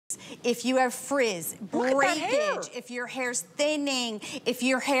If you have frizz, breakage, if your hair's thinning, if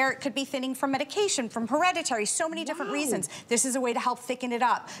your hair could be thinning from medication, from hereditary, so many different reasons. This is a way to help thicken it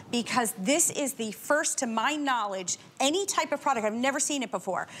up, because this is the first, to my knowledge, any type of product, I've never seen it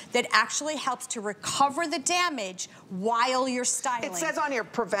before, that actually helps to recover the damage while you're styling. It says on here,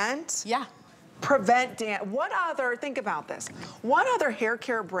 prevent. Yeah. Prevent damage. What other, think about this, what other hair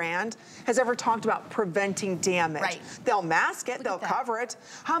care brand has ever talked about preventing damage? Right. They'll mask it, they'll cover it.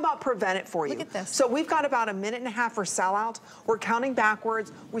 How about prevent it for you? Look at this. So we've got about a minute and a half for sellout. We're counting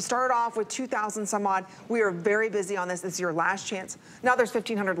backwards. We started off with 2,000 some odd. We are very busy on this. This is your last chance. Now there's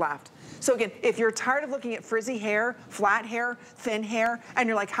 1,500 left. So again, if you're tired of looking at frizzy hair, flat hair, thin hair, and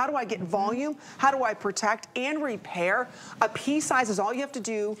you're like, how do I get volume? How do I protect and repair? A pea size is all you have to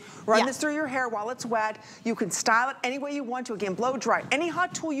do. Run this through your hair while it's wet. You can style it any way you want to. Again, blow dry. Any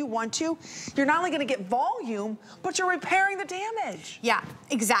hot tool you want to. You're not only gonna get volume, but you're repairing the damage. Yeah,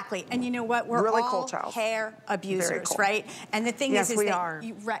 exactly. And you know what? We're really all cool, hair abusers, cool. right? And the thing is we that are.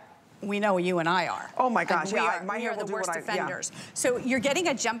 We know you and I are. Oh my gosh, My hair will do what I, offenders. So you're getting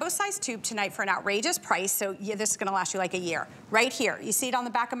a jumbo size tube tonight for an outrageous price. So this is gonna last you like a year. Right here, you see it on the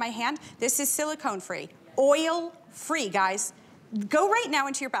back of my hand? This is silicone free, oil free, guys. Go right now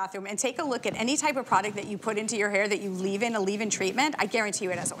into your bathroom and take a look at any type of product that you put into your hair that you leave in a leave-in treatment. I guarantee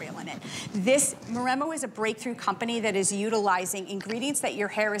you it has oil in it. This, Moremo is a breakthrough company that is utilizing ingredients that your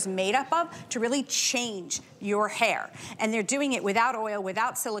hair is made up of to really change your hair. And they're doing it without oil,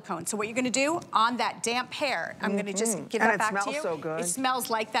 without silicone. So what you're gonna do on that damp hair, I'm gonna just give that back to you. And it smells so good. It smells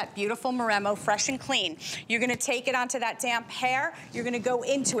like that beautiful Moremo, fresh and clean. You're gonna take it onto that damp hair, you're gonna go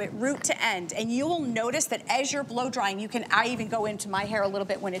into it root to end, and you will notice that as you're blow drying, I even go into my hair a little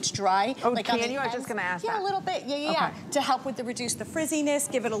bit when it's dry. Oh, like can you? I was just gonna ask that. Yeah, a little bit, yeah. To help with reduce the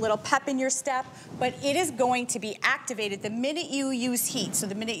frizziness, give it a little pep in your step, but it is going to be activated the minute you use heat. So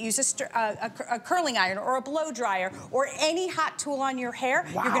the minute you use a curling iron or a blow dryer or any hot tool on your hair,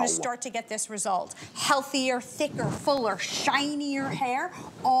 you're gonna start to get this result. Healthier, thicker, fuller, shinier hair,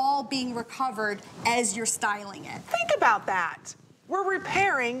 all being recovered as you're styling it. Think about that. We're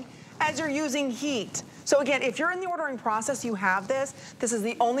repairing as you're using heat. So again, if you're in the ordering process, you have this. This is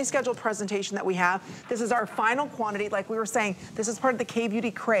the only scheduled presentation that we have. This is our final quantity. Like we were saying, this is part of the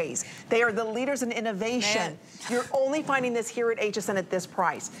K-Beauty craze. They are the leaders in innovation. You're only finding this here at HSN at this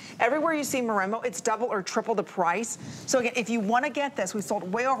price. Everywhere you see Moremo, it's double or triple the price. So again, if you want to get this, we sold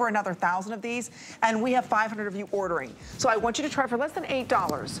way over another 1,000 of these, and we have 500 of you ordering. So I want you to try for less than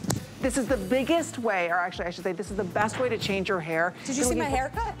 $8. This is the biggest way, or actually I should say, this is the best way to change your hair. Did you see my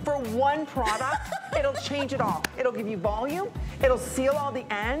haircut? For one product, it'll change it all. It'll give you volume, it'll seal all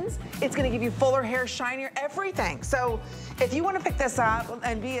the ends, it's gonna give you fuller hair, shinier, everything. So if you wanna pick this up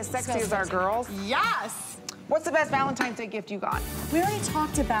and be as sexy as our girls. Yes! What's the best Valentine's Day gift you got? We already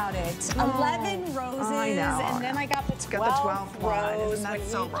talked about it. 11 roses, I know. and then I got the 12th rose. That's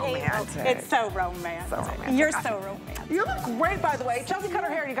so romantic. It's so romantic. So romantic. You're so romantic. You look great, by the way. Chelsea cut her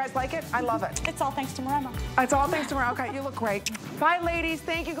hair. You guys like it? I love it. It's all thanks to Moremo. It's all thanks to Moremo. Okay, you look great. Bye, ladies.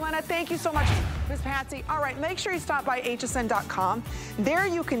 Thank you, Glenna. Thank you so much, Miss Patsy. All right, make sure you stop by hsn.com. There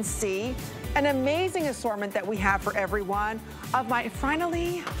you can see an amazing assortment that we have for everyone of my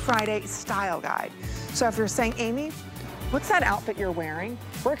Finally Friday style guide. So if you're saying, Amy, what's that outfit you're wearing?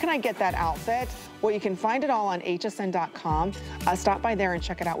 Where can I get that outfit? Well, you can find it all on hsn.com. Stop by there and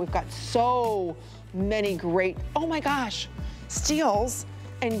check it out. We've got so many great, oh my gosh, steals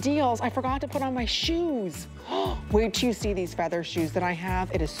and deals. I forgot to put on my shoes. Wait till you see these feather shoes that I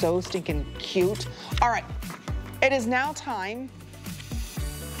have. It is so stinking cute. All right, it is now time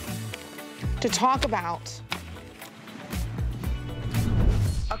to talk about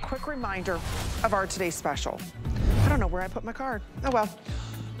a quick reminder of our today's special. I don't know where I put my card. Oh well.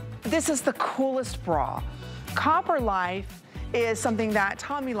 This is the coolest bra. Copper Life is something that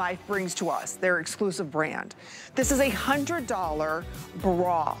Tommy Life brings to us, their exclusive brand. This is a $100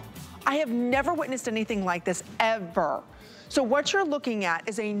 bra. I have never witnessed anything like this ever. So what you're looking at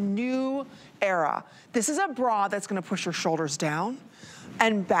is a new era. This is a bra that's gonna push your shoulders down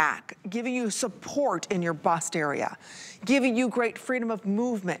and back, giving you support in your bust area, giving you great freedom of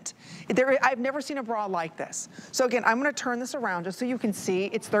movement. I've never seen a bra like this. So again, I'm gonna turn this around just so you can see.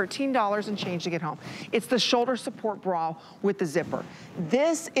 It's $13 and change to get home. It's the shoulder support bra with the zipper.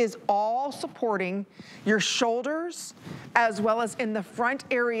 This is all supporting your shoulders as well as in the front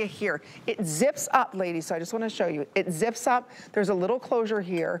area here. It zips up, ladies, so I just wanna show you. It zips up, there's a little closure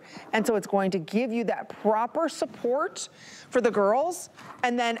here, and so it's going to give you that proper support for the girls.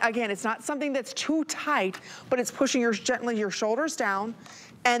 And then again, it's not something that's too tight, but it's pushing gently your shoulders down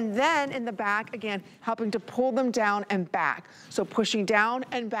And then in the back, again, helping to pull them down and back. So pushing down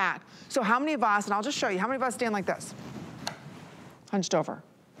and back. So how many of us, and I'll just show you, how many of us stand like this? Hunched over,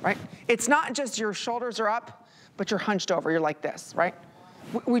 right? It's not just your shoulders are up, but you're hunched over, you're like this, right?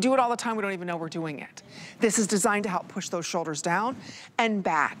 We do it all the time, we don't even know we're doing it. This is designed to help push those shoulders down and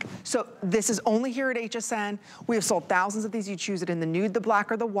back. So this is only here at HSN. We have sold thousands of these. You choose it in the nude, the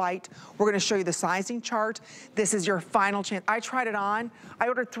black, or the white. We're gonna show you the sizing chart. This is your final chance. I tried it on, I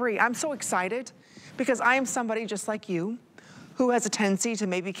ordered 3. I'm so excited because I am somebody just like you who has a tendency to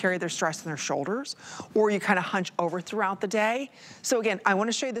maybe carry their stress in their shoulders, or you kind of hunch over throughout the day. So again, I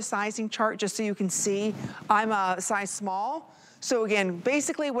wanna show you the sizing chart just so you can see. I'm a size small. So again,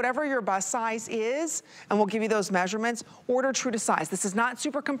 basically whatever your bust size is, and we'll give you those measurements, order true to size. This is not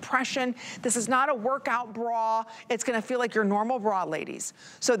super compression. This is not a workout bra. It's gonna feel like your normal bra, ladies.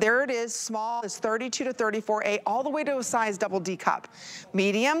 So there it is, small is 32 to 34A, all the way to a size double D cup.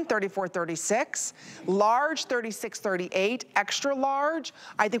 Medium, 34, 36. Large, 36, 38. Extra large,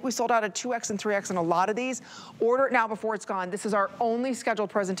 I think we sold out a 2X and 3X in a lot of these. Order it now before it's gone. This is our only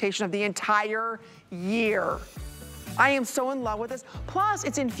scheduled presentation of the entire year. I am so in love with this. Plus,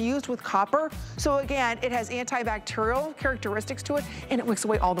 it's infused with copper. So again, it has antibacterial characteristics to it, and it wicks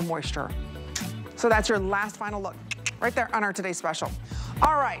away all the moisture. So that's your last final look, right there on our today's special.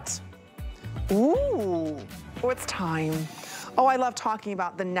 All right. Ooh, it's time. Oh, I love talking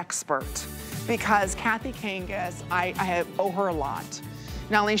about the Nexpert because Kathy Kangas, I owe her a lot.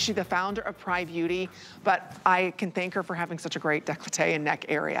 Not only is she the founder of Pride Beauty, but I can thank her for having such a great décolleté and neck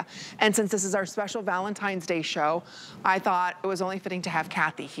area. And since this is our special Valentine's Day show, I thought it was only fitting to have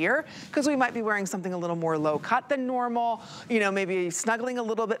Kathy here because we might be wearing something a little more low cut than normal, you know, maybe snuggling a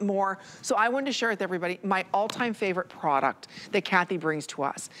little bit more. So I wanted to share with everybody my all-time favorite product that Kathy brings to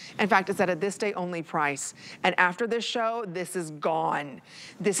us. In fact, it's at a this day only price. And after this show, this is gone.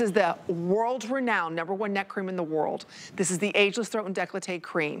 This is the world-renowned #1 neck cream in the world. This is the Ageless Throat and Décolleté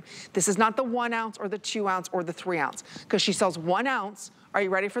cream. This is not the 1 ounce or the 2 ounce or the 3 ounce because she sells 1 ounce. Are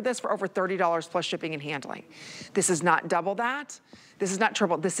you ready for this? For over $30 plus shipping and handling. This is not double that. This is not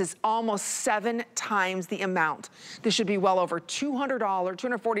triple. This is almost 7 times the amount. This should be well over $200,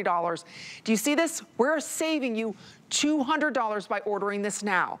 $240. Do you see this? We're saving you $200 by ordering this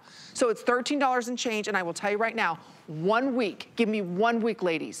now. So it's $13 and change, and I will tell you right now, 1 week, give me 1 week,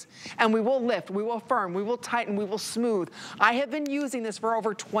 ladies, and we will lift, we will firm, we will tighten, we will smooth. I have been using this for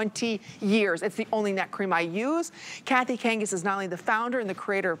over 20 years. It's the only neck cream I use. Kathy Kangas is not only the founder and the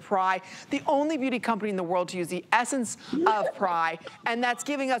creator of Pride, the only beauty company in the world to use the essence of Pride, and that's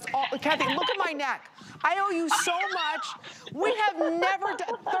giving us all, Kathy, look at my neck. I owe you so much. We have never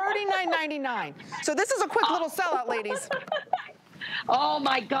done $39.99. So this is a quick little sellout, ladies. Oh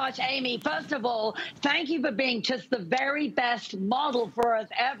my gosh, Amy, first of all, thank you for being just the very best model for us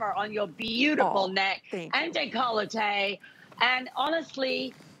ever on your beautiful neck and décolleté. And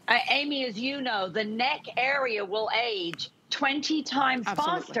honestly, Amy, as you know, the neck area will age 20 times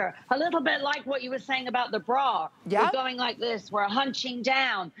faster. A little bit like what you were saying about the bra. We're going like this, we're hunching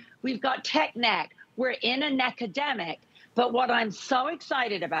down. We've got tech neck, we're in a neckademic. But what I'm so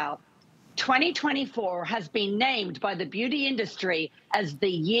excited about, 2024 has been named by the beauty industry as the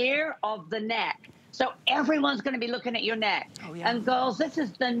year of the neck. So everyone's going to be looking at your neck. And girls, this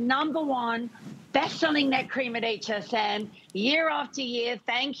is the #1 best-selling neck cream at HSN year after year.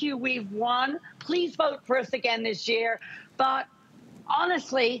 Thank you, we've won. Please vote for us again this year. But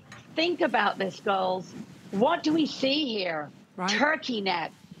honestly, think about this, girls. What do we see here? Turkey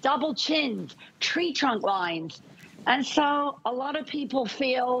neck, double chins, tree trunk lines. And so a lot of people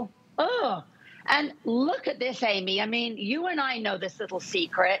feel, oh, and look at this, Amy. I mean, you and I know this little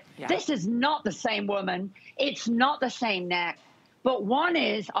secret. This is not the same woman. It's not the same neck. But one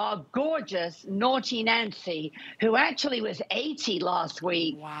is our gorgeous Naughty Nancy, who actually was 80 last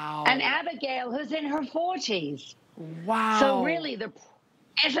week. And Abigail, who's in her 40s. So really,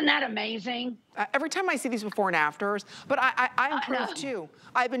 isn't that amazing? Every time I see these before and afters, but I improved too.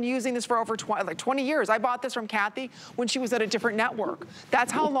 I've been using this for over 20 years. I bought this from Kathy when she was at a different network.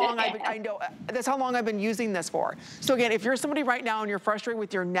 That's how long that's how long I've been using this for. So again, if you're somebody right now and you're frustrated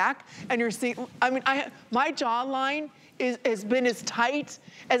with your neck and you're seeing, I mean, my jawline has been as tight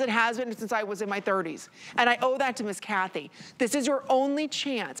as it has been since I was in my 30s. And I owe that to Miss Kathy. This is your only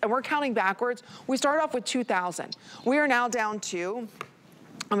chance. And we're counting backwards. We started off with 2,000. We are now down to,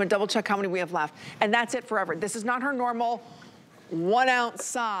 I'm gonna double check how many we have left. And that's it forever. This is not her normal 1 ounce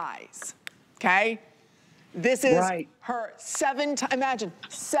size, okay? This is her imagine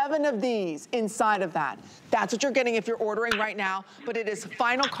 7 of these inside of that. That's what you're getting if you're ordering right now, but it is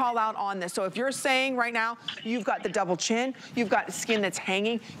final call out on this. So if you're saying right now, you've got the double chin, you've got skin that's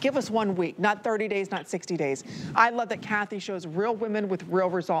hanging, give us 1 week, not 30 days, not 60 days. I love that Kathy shows real women with real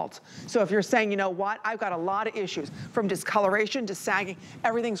results. So if you're saying, you know what, I've got a lot of issues from discoloration to sagging,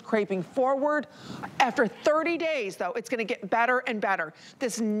 everything's creping forward. After 30 days though, it's gonna get better and better.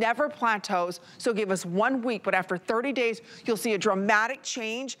 This never plateaus, so give us 1 week, but after 30 days, you'll see a dramatic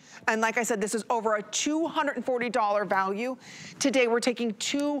change. And like I said, this is over a $240 value. Today, we're taking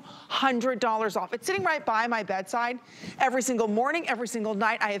 $200 off. It's sitting right by my bedside. Every single morning, every single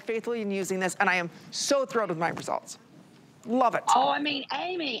night, I have faithfully been using this, and I am so thrilled with my results. Love it. Oh, I mean,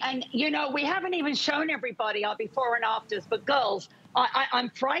 Amy, and you know, we haven't even shown everybody our before and afters, but girls, I'm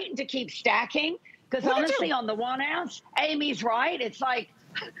frightened to keep stacking, because honestly, on the 1 ounce, Amy's right. It's like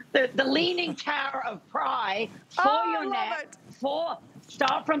the leaning tower of pride for your neck.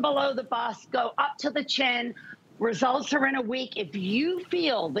 Start from below the bust, go up to the chin. Results are in a week. If you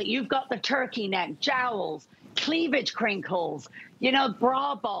feel that you've got the turkey neck, jowls, cleavage crinkles, you know,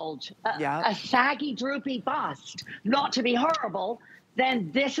 bra bulge, a saggy, droopy bust, not to be horrible,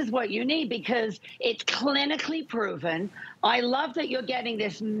 then this is what you need, because it's clinically proven. I love that you're getting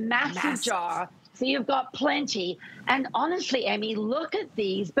this massive jar. So you've got plenty. And honestly, Amy, look at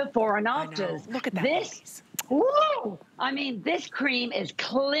these before and afters. Look at that. This, woo! I mean, this cream is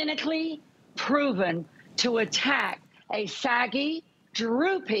clinically proven to attack a saggy,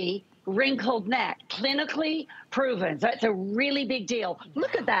 droopy, wrinkled neck. Clinically proven. So it's a really big deal.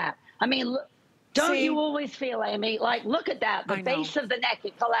 Look at that. I mean, don't you always feel, Amy, like, look at that, the base of the neck,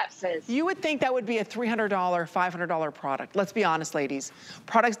 it collapses. You would think that would be a $300, $500 product. Let's be honest, ladies.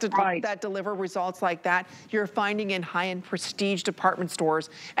 Products that deliver results like that, you're finding in high-end prestige department stores,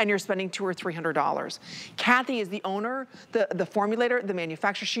 and you're spending $200 or $300. Kathy is the owner, the formulator, the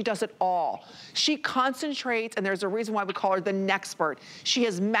manufacturer. She does it all. She concentrates, and there's a reason why we call her the Nexpert. She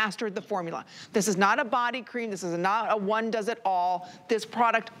has mastered the formula. This is not a body cream. This is not a one does it all. This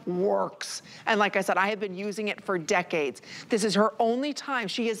product works. And like I said, I have been using it for decades. This is her only time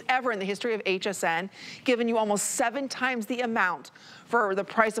she has ever in the history of HSN given you almost 7 times the amount for the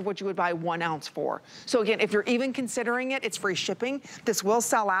price of what you would buy 1 ounce for. So again, if you're even considering it, it's free shipping. This will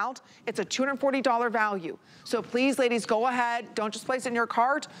sell out. It's a $240 value. So please, ladies, go ahead. Don't just place it in your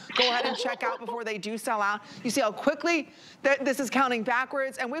cart. Go ahead and check out before they do sell out. You see how quickly this is counting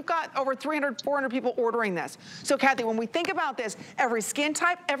backwards, and we've got over 300, 400 people ordering this. So Kathy, when we think about this, every skin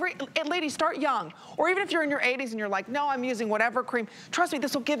type, ladies, start young. Or even if you're in your 80s and you're like, no, I'm using whatever cream, trust me,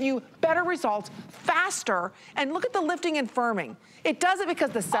 this will give you better results, faster, and look at the lifting and firming. It does it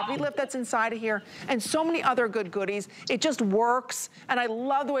because the Seppi lift that's inside of here and so many other good goodies. It just works, and I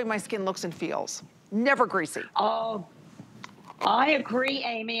love the way my skin looks and feels. Never greasy. Oh, I agree,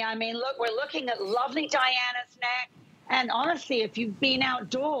 Amy. I mean, look, we're looking at lovely Diana's neck. And honestly, if you've been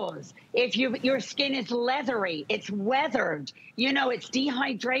outdoors, if your skin is leathery, it's weathered, you know, it's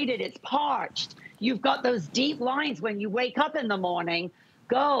dehydrated, it's parched, you've got those deep lines when you wake up in the morning.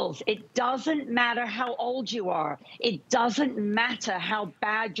 Girls, it doesn't matter how old you are. It doesn't matter how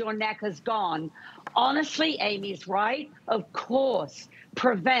bad your neck has gone. Honestly, Amy's right. Of course,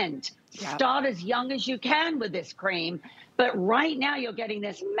 prevent. Start as young as you can with this cream. But right now, you're getting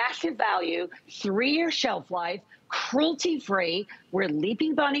this massive value, 3-year shelf life, cruelty-free. We're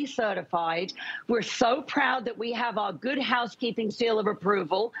Leaping Bunny certified. We're so proud that we have our Good Housekeeping seal of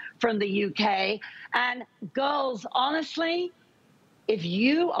approval from the UK. And girls, honestly, if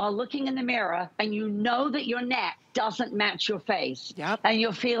you are looking in the mirror and you know that your neck doesn't match your face, and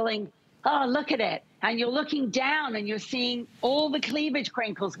you're feeling, oh, look at it, and you're looking down and you're seeing all the cleavage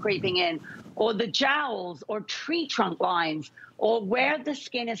crinkles creeping in, or the jowls or tree trunk lines, or where the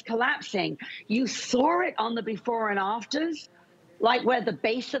skin is collapsing, you saw it on the before and afters, like where the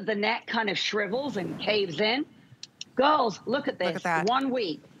base of the neck kind of shrivels and caves in. Girls, look at this. Look at that. 1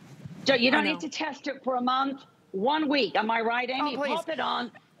 week. You don't need to test it for a month. 1 week. Am I right, Amy? Oh, pop it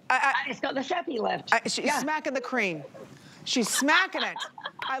on. And it's got the Seppi lift. She's smacking the cream. She's smacking it.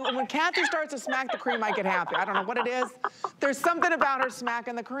 When Kathy starts to smack the cream, I get happy. I don't know what it is. There's something about her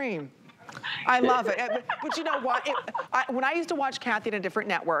smacking the cream. I love it. But you know what? When I used to watch Kathy in a different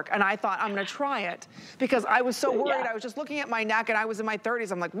network, and I thought, I'm going to try it, because I was so worried. I was just looking at my neck, and I was in my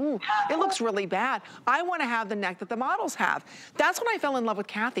 30s. I'm like, ooh, it looks really bad. I want to have the neck that the models have. That's when I fell in love with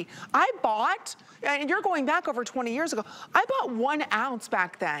Kathy. I bought, and you're going back over 20 years ago, I bought 1 ounce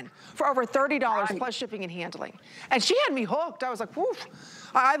back then for over $30 plus shipping and handling. And she had me hooked. I was like, woof.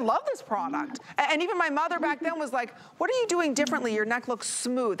 I love this product. And even my mother back then was like, what are you doing differently? Your neck looks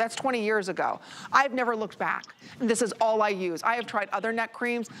smooth. That's 20 years years ago. I've never looked back. This is all I use. I have tried other neck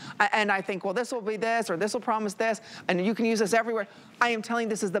creams, and I think, well, this will be this, or this will promise this, and you can use this everywhere. I am telling you,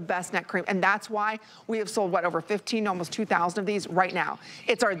 this is the best neck cream, and that's why we have sold, what, over 15, almost 2,000 of these right now.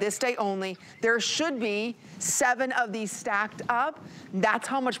 It's our this day only. There should be 7 of these stacked up. That's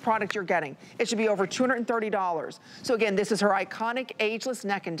how much product you're getting. It should be over $230. So again, this is her iconic ageless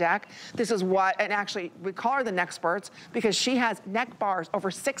neck and deck. This is what, and actually, we call her the Nexperts because she has neck bars,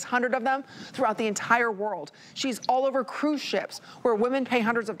 over 600 of them throughout the entire world. She's all over cruise ships where women pay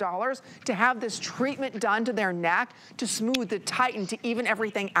hundreds of dollars to have this treatment done to their neck to smooth, to tighten, to even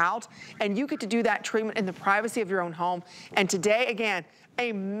everything out. And you get to do that treatment in the privacy of your own home. And today, again,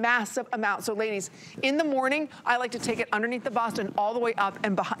 a massive amount. So ladies, in the morning, I like to take it underneath the bust and all the way up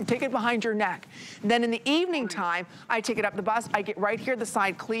and take it behind your neck. Then in the evening time, I take it up the bust, I get right here, the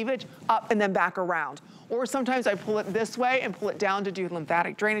side cleavage, up and then back around. Or sometimes I pull it this way and pull it down to do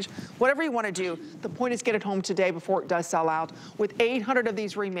lymphatic drainage. Whatever you want to do, the point is get it home today before it does sell out. With 800 of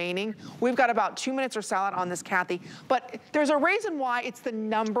these remaining, we've got about 2 minutes or sell out on this, Kathy. But there's a reason why it's the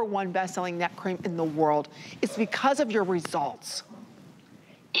 #1 best-selling neck cream in the world. It's because of your results.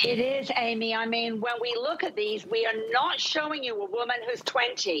 It is, Amy. I mean, when we look at these, we are not showing you a woman who's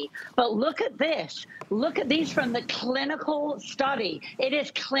 20, but look at this. Look at these from the clinical study. It is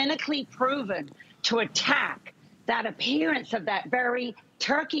clinically proven to attack that appearance of that very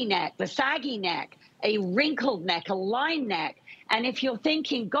turkey neck, the saggy neck, a wrinkled neck, a lined neck. And if you're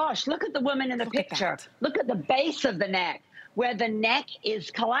thinking, gosh, look at the woman in the picture. Look at the base of the neck, where the neck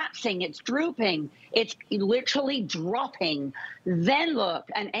is collapsing, it's drooping, it's literally dropping. Then look,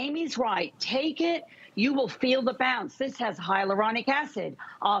 and Amy's right, take it, you will feel the bounce. This has hyaluronic acid,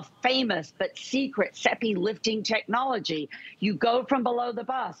 our famous but secret SEPI lifting technology. You go from below the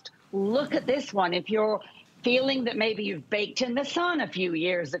bust. Look at this one. If you're feeling that maybe you've baked in the sun a few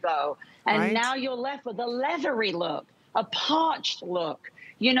years ago, and now you're left with a leathery look, a parched look.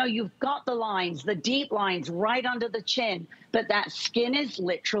 You know, you've got the lines, the deep lines right under the chin, but that skin is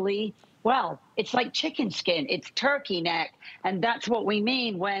literally, well, it's like chicken skin. It's turkey neck, and that's what we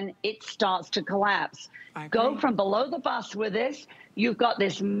mean when it starts to collapse. Go from below the bust with this. You've got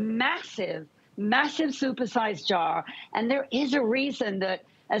this massive, massive supersized jar, and there is a reason that,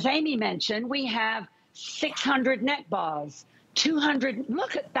 as Amy mentioned, we have 600 neck bars. 200,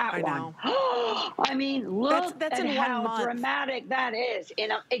 look at that one. I mean, look that's at how dramatic that is.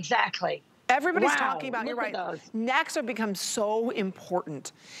 Exactly. Everybody's talking about, you're right, necks have become so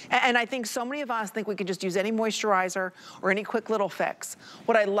important. And I think so many of us think we could just use any moisturizer or any quick little fix.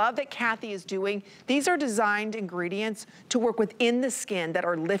 What I love that Kathy is doing, these are designed ingredients to work within the skin that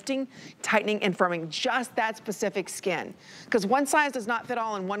are lifting, tightening, and firming just that specific skin. Because one size does not fit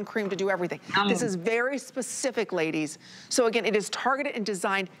all in one cream to do everything. This is very specific, ladies. So again, it is targeted and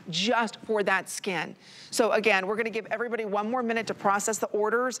designed just for that skin. So again, we're gonna give everybody 1 more minute to process the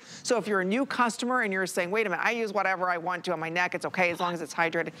orders. So if you're a new customer and you're saying, wait a minute, I use whatever I want to on my neck, it's okay as long as it's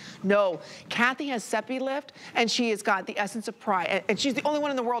hydrated. No, Kathy has SEPI Lift, and she has got the Essence of Pride, and she's the only one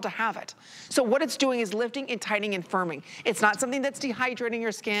in the world to have it. So what it's doing is lifting and tightening and firming. It's not something that's dehydrating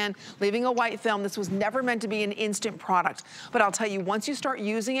your skin, leaving a white film. This was never meant to be an instant product. But I'll tell you, once you start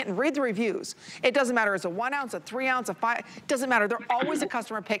using it and read the reviews, it doesn't matter, it's a 1 ounce, a 3 ounce, a 5, it doesn't matter. They're always a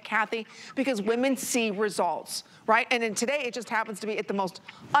customer pick, Kathy, because women see results, right? And then today, it just happens to be at the most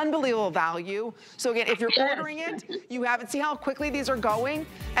unbelievable value. So again, if you're ordering it, you haven't, see how quickly these are going?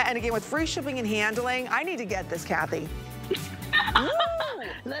 And again, with free shipping and handling, I need to get this, Kathy.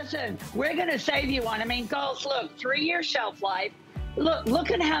 Listen, we're gonna save you one. I mean, girls, look, 3-year shelf life.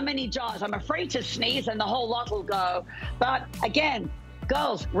 Look at how many jars. I'm afraid to sneeze and the whole lot will go. But again,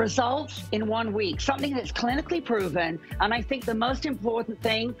 girls, results in 1 week, something that's clinically proven. And I think the most important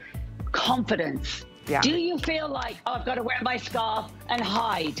thing, confidence. Yeah. Do you feel like, oh, I've got to wear my scarf and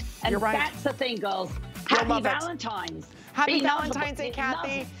hide? And that's the thing, girls. Happy Valentine's. Happy Valentine's Day,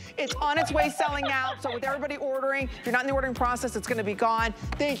 Kathy. It's on its way selling out. So with everybody ordering, if you're not in the ordering process, it's going to be gone.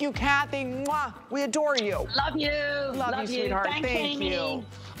 Thank you, Kathy. Mwah. We adore you. Love you. Love you, sweetheart. Thank you.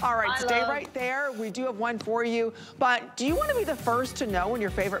 All right, stay right there. We do have one for you. But do you want to be the first to know when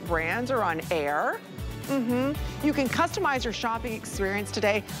your favorite brands are on air? You can customize your shopping experience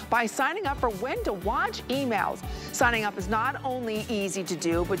today by signing up for when to watch emails. Signing up is not only easy to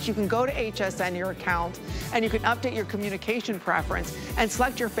do, but you can go to HSN, your account, and you can update your communication preference and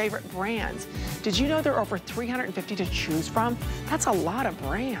select your favorite brands. Did you know there are over 350 to choose from? That's a lot of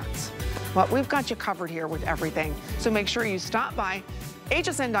brands. Well, we've got you covered here with everything. So make sure you stop by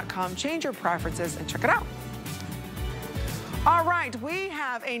hsn.com, change your preferences, and check it out. All right, we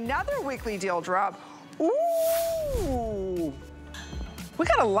have another weekly deal drop. Ooh. We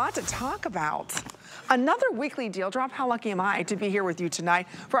got a lot to talk about. Another weekly deal drop. How lucky am I to be here with you tonight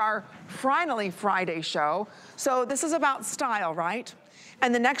for our Finally Friday show. So this is about style, right?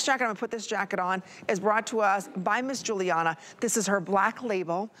 And the next jacket, I'm gonna put this jacket on, is brought to us by Miss Juliana. This is her black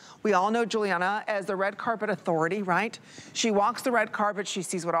label. We all know Juliana as the red carpet authority, right? She walks the red carpet, she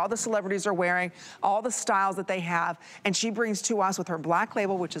sees what all the celebrities are wearing, all the styles that they have, and she brings to us with her black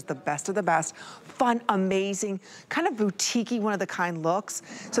label, which is the best of the best, fun, amazing, kind of boutique-y, one-of-the-kind looks.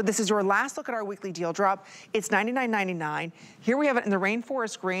 So this is your last look at our weekly deal drop. It's $99.99. Here we have it in the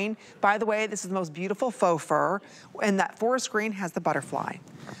rainforest green. By the way, this is the most beautiful faux fur, and that forest green has the butterfly.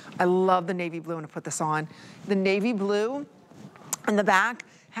 I love the navy blue. I'm gonna put this on. The navy blue in the back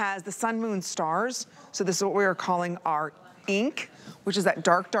has the sun, moon, stars. So this is what we are calling our ink, which is that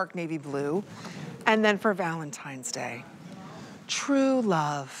dark, dark navy blue. And then for Valentine's Day, true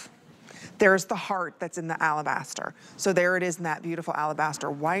love. There's the heart that's in the alabaster. So there it is in that beautiful alabaster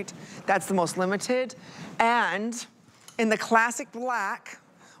white. That's the most limited. And in the classic black,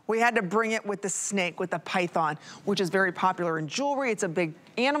 we had to bring it with the snake, with the python, which is very popular in jewelry. It's a big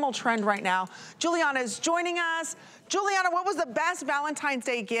animal trend right now. Juliana is joining us. Juliana, what was the best Valentine's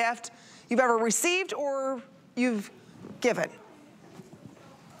Day gift you've ever received or you've given?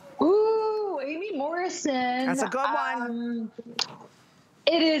 Ooh, Amy Morrison. That's a good one.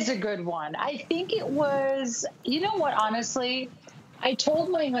 It is a good one. I think it was, you know what, honestly, I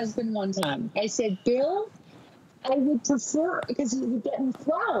told my husband one time, I said, Bill, I would prefer, because he would get me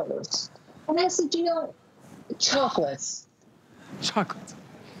flowers. And I said, you know, chocolates. Chocolates.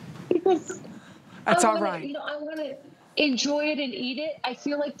 Because that's all right. You know, I want to enjoy it and eat it. I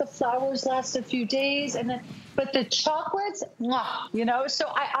feel like the flowers last a few days, and then, but the chocolates, mwah, you know. So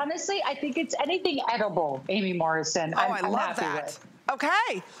I honestly, I think it's anything edible, Amy Morrison. Oh, I love that. With.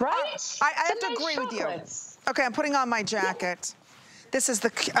 Okay. Right? I have to agree with you. Okay, I'm putting on my jacket. This is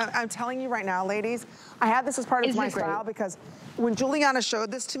the, I'm telling you right now, ladies, I have this as part of my style because when Juliana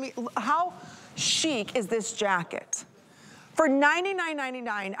showed this to me, how chic is this jacket? For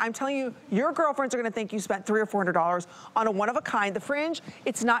 $99.99, I'm telling you, your girlfriends are gonna think you spent $300 or $400 on a one-of-a-kind. The fringe,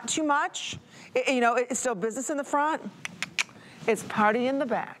 it's not too much. You know, it's still business in the front. It's party in the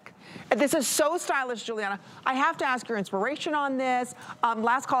back. This is so stylish, Juliana. I have to ask your inspiration on this.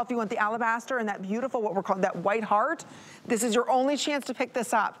 Last call if you want the alabaster and that beautiful, what we're calling that white heart. This is your only chance to pick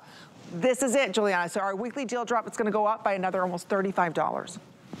this up. This is it, Juliana. So our weekly deal drop, it's gonna go up by another almost $35.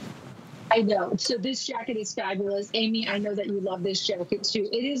 I know. So this jacket is fabulous. Amy, I know that you love this jacket too.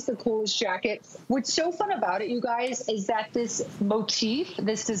 It is the coolest jacket. What's so fun about it, you guys, is that this motif,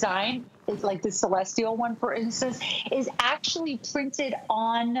 this design, is like the celestial one, for instance, is actually printed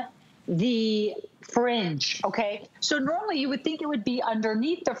on the fringe, okay? So normally you would think it would be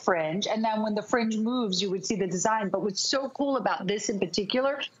underneath the fringe, and then when the fringe moves, you would see the design. But what's so cool about this in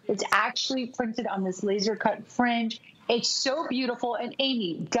particular, it's actually printed on this laser cut fringe. It's so beautiful. And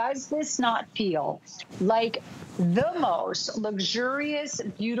Amy, does this not feel like the most luxurious,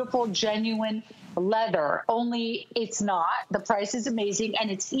 beautiful, genuine leather? Only it's not. The price is amazing,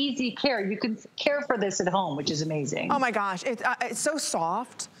 and it's easy care. You can care for this at home, which is amazing. Oh my gosh, it's so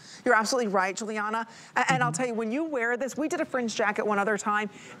soft. You're absolutely right, Juliana. And I'll tell you, when you wear this, we did a fringe jacket one other time,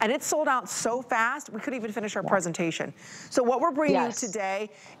 and it sold out so fast, we couldn't even finish our presentation. So what we're bringing you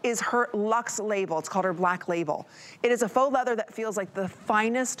today is her luxe label. It's called her black label. It is a faux leather that feels like the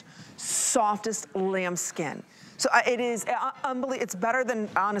finest, softest lamb skin. So it is unbelievable. It's better than,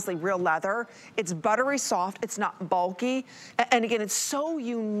 honestly, real leather. It's buttery soft. It's not bulky. And again, it's so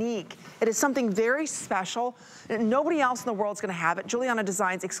unique. It is something very special. Nobody else in the world is going to have it. Juliana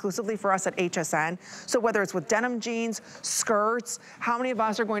designs exclusively for us at HSN. So whether it's with denim jeans, skirts, how many of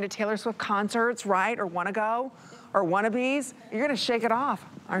us are going to Taylor Swift concerts, right? Or want to go? Or wannabes? You're going to shake it off,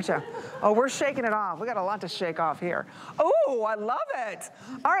 aren't you? Oh, we're shaking it off. We got a lot to shake off here. Oh, I love it.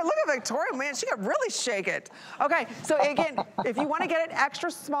 All right, look at Victoria, man. She could really shake it. Okay, so again, if you want to get it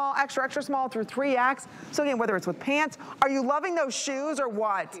extra small, extra small through 3X, so again, whether it's with pants, are you loving those shoes or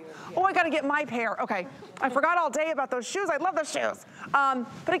what? Oh, I got to get my pair. Okay, I forgot all day about those shoes. I love those shoes.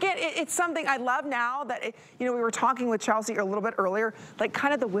 But again, it's something I love now that, you know, we were talking with Chelsea a little bit earlier, like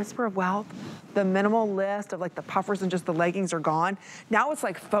kind of the whisper of wealth, the minimal list of like the puffers and just the leggings are gone. Now it's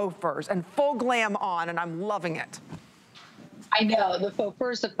like faux furs and full glam on, and I'm loving it. I know, the faux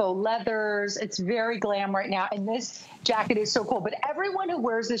furs, the faux leathers, it's very glam right now. And this jacket is so cool. But everyone who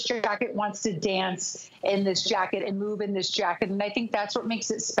wears this jacket wants to dance in this jacket and move in this jacket. And I think that's what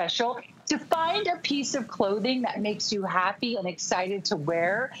makes it special. To find a piece of clothing that makes you happy and excited to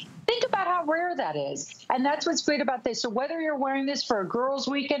wear, think about how rare that is. And that's what's great about this. So whether you're wearing this for a girls'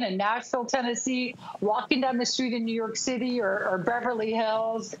 weekend in Nashville, Tennessee, walking down the street in New York City or Beverly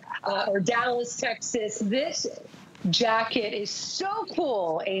Hills or Dallas, Texas, this jacket is so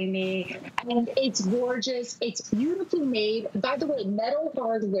cool, Amy, and it's gorgeous. It's beautifully made. By the way, metal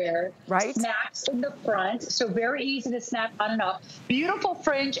hardware, right? Snaps in the front, so very easy to snap on and off. Beautiful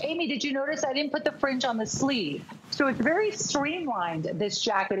fringe. Amy, did you notice I didn't put the fringe on the sleeve? So it's very streamlined, this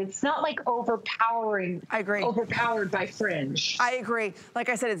jacket. It's not like overpowering. I agree. Overpowered by fringe. I agree. Like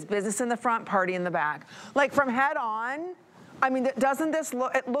I said, it's business in the front, party in the back. Like from head on, I mean, doesn't this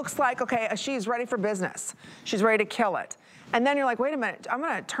look, it looks like, okay, she's ready for business. She's ready to kill it. And then you're like, wait a minute, I'm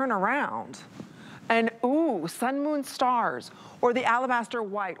gonna turn around. And ooh, sun, moon, stars, or the alabaster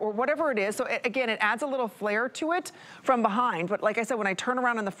white, or whatever it is. So again, it adds a little flair to it from behind. But like I said, when I turn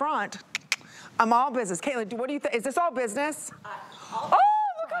around in the front, I'm all business. Caitlin, what do you think? Is this all business? Oh,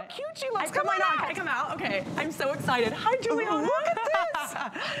 look how cute she looks. Come on out. Can I come out? Okay, I'm so excited. Hi, Juliana. Look at this.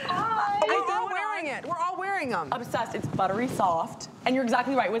 Hi. We're all wearing it. We're all wearing them. Obsessed. It's buttery soft. And you're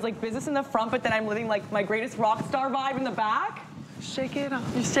exactly right. It was like business in the front, but then I'm living like my greatest rock star vibe in the back. Shake it up.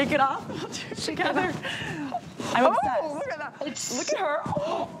 You shake it off. Together. I'm obsessed. Oh, look at that. Look at her.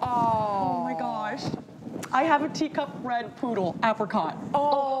 Oh my gosh. I have a teacup red poodle, apricot.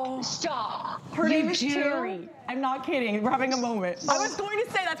 Oh, stop. Her name is Cherry. I'm not kidding. We're having a moment. I was going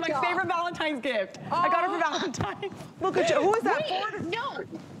to say that's my favorite Valentine's gift. I got her for Valentine's. Look at you. Who is that Wait, for? No.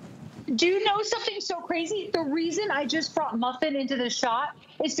 Do you know something so crazy? The reason I just brought Muffin into the shot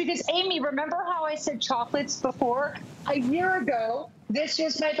is because, Amy, remember how I said chocolates before? A year ago, this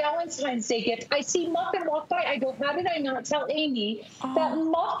was my Valentine's Day gift. I see Muffin walk by. I go, how did I not tell Amy that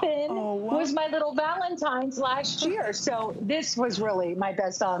Muffin was my little Valentine's last year? So this was really my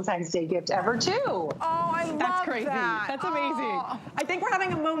best Valentine's Day gift ever, too. Oh, I love That's crazy. that. That's amazing. I think we're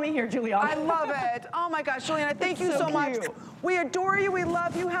having a moment here, Juliana. I love it. Oh my gosh, Juliana, thank you so much. We adore you. We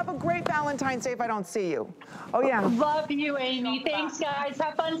love you. Have a great Valentine's Day if I don't see you. Oh, yeah. Love you, Amy. Thanks, guys.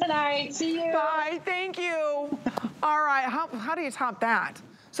 Have fun tonight. See you. Bye. Thank you. All right. How do you top that?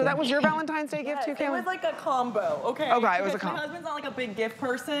 So that was your Valentine's Day gift too, Caitlin? It was like a combo, okay? Okay, it was a combo. My husband's not like a big gift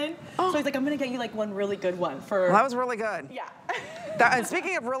person, so he's like, I'm gonna get you like one really good one for... Well, that was really good. Yeah. And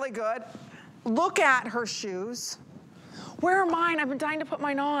speaking of really good, look at her shoes. Where are mine? I've been dying to put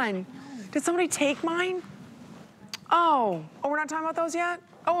mine on. Did somebody take mine? Oh, we're not talking about those yet?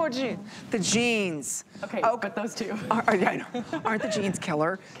 Oh, the jeans. Okay, but those two. Yeah, I know. Aren't the jeans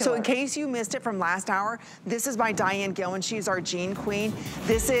killer? So in case you missed it from last hour, this is by Diane Gilman. She's our jean queen.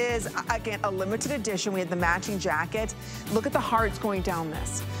 This is, again, a limited edition. We had the matching jacket. Look at the hearts going down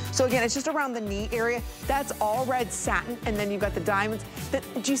this. So again, it's just around the knee area. That's all red satin, and then you've got the diamonds.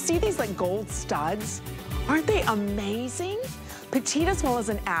 Do you see these like gold studs? Aren't they amazing? Petite as well as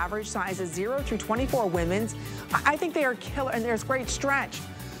an average sizes 0 through 24 women's. I think they are killer, and there's great stretch.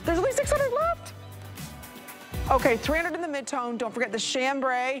 There's only 600 left. Okay, 300 in the mid-tone. Don't forget the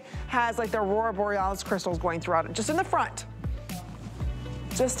chambray has like the Aurora Borealis crystals going throughout it, just in the front.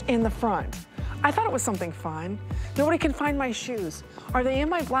 Just in the front. I thought it was something fun. Nobody can find my shoes. Are they in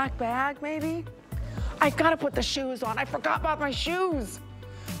my black bag, maybe? I've got to put the shoes on. I forgot about my shoes.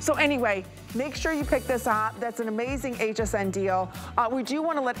 So anyway, make sure you pick this up. That's an amazing HSN deal. We do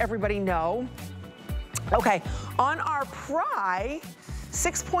want to let everybody know. Okay, on our Pry,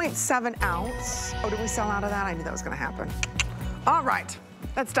 6.7 ounce. Oh, did we sell out of that? I knew that was going to happen. All right,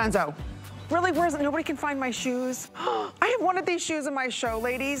 that's donezo. Really, nobody can find my shoes? I have wanted these shoes in my show,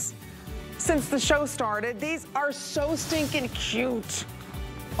 ladies, since the show started. These are so stinking cute.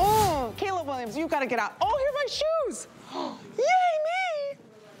 Oh, Caleb Williams, you've got to get out. Oh, here are my shoes. Yay, me.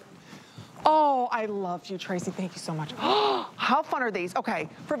 Oh, I love you, Tracy. Thank you so much. How fun are these? Okay,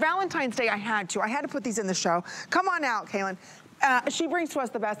 for Valentine's Day, I had to put these in the show. Come on out, Kaylin. She brings to us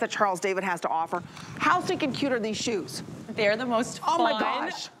the best that Charles David has to offer. How stinking cute are these shoes? They're the most fun, oh my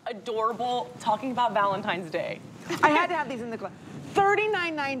gosh, adorable, talking about Valentine's Day. I had to have these in the club.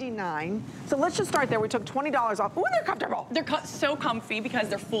 $39.99. So let's just start there. We took $20 off. Ooh, they're comfortable. They're so comfy because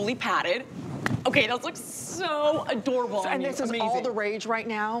they're fully padded. Okay, those look so adorable. And this is all the rage right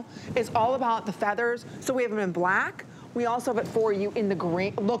now. It's all about the feathers. So we have them in black. We also have it for you in the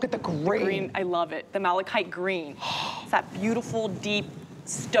green. Look at the green. The green, I love it. The malachite green. It's that beautiful, deep,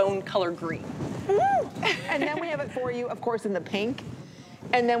 stone color green. And then we have it for you, of course, in the pink.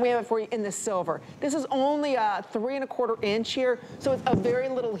 And then we have it for you in the silver. This is only a 3 1/4 inch here, so it's a very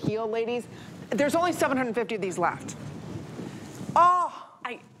little heel, ladies. There's only 750 of these left. Oh,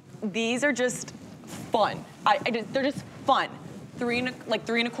 these are just fun. They're just fun. 3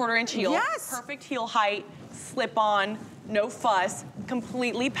 1/4 inch heel. Yes. Perfect heel height, slip on, no fuss,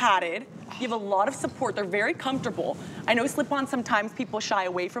 completely padded. You have a lot of support. They're very comfortable. I know slip-ons, sometimes people shy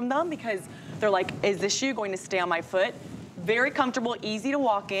away from them because they're like, is this shoe going to stay on my foot? Very comfortable, easy to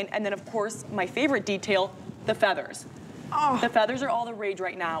walk in. And then of course, my favorite detail, the feathers. Oh. The feathers are all the rage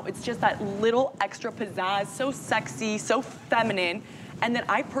right now. It's just that little extra pizzazz, so sexy, so feminine. And then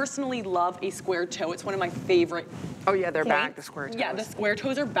I personally love a square toe. It's one of my favorite. Oh yeah, they're back, the square toes. Yeah, the square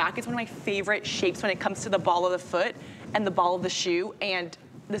toes are back. It's one of my favorite shapes when it comes to the ball of the foot and the ball of the shoe. And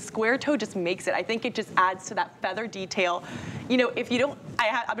the square toe just makes it. I think it just adds to that feather detail. You know, if you don't,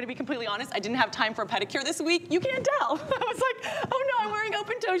 I'm gonna be completely honest, I didn't have time for a pedicure this week. You can't tell. I was like, oh no, I'm wearing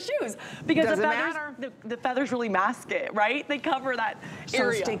open toe shoes. Because Doesn't the feathers, matter. The feathers really mask it, right? They cover that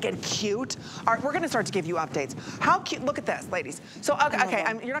area. So stinking cute. All right, we're gonna start to give you updates. How cute, look at this, ladies. So, okay,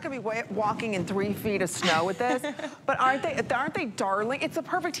 you're not gonna be walking in 3 feet of snow with this, but aren't they darling? It's a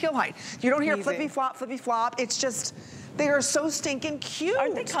perfect heel height. You don't hear flippy flop. It's just, they are so stinking cute.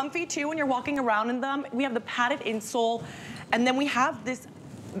 Aren't they comfy too when you're walking around in them? We have the padded insole, and then we have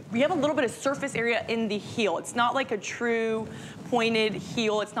a little bit of surface area in the heel. It's not like a true pointed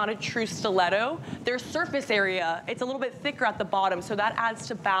heel. It's not a true stiletto. There's surface area. It's a little bit thicker at the bottom, so that adds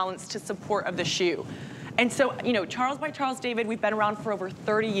to balance, to support of the shoe. And so, you know, Charles by Charles David, we've been around for over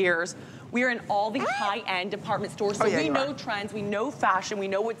 30 years. We are in all the high-end department stores, so we know trends, we know fashion, we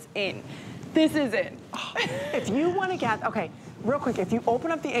know what's in. This is it. If you want to get, okay, real quick, if you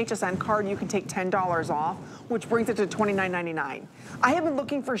open up the HSN card, you can take $10 off, which brings it to $29.99. I have been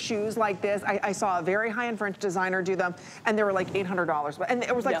looking for shoes like this. I saw a very high-end French designer do them, and they were like $800. And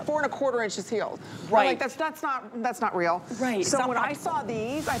it was like 4 1/4 inches heeled. Right. Like, that's not real. Right. So when I saw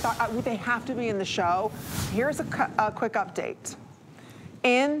these, I thought they have to be in the show. Here's a quick update.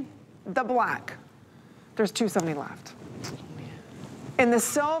 In the black, there's 270 left. In the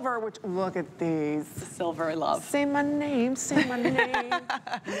silver, which, look at these. The silver I love. Say my name, say my name.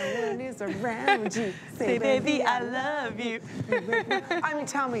 No one is around you. Say, baby, I love you. I mean,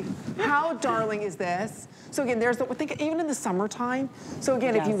 tell me, how darling is this? So again, think even in the summertime. So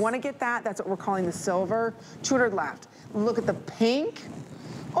again, if you want to get that, that's what we're calling the silver. 200 left. Look at the pink.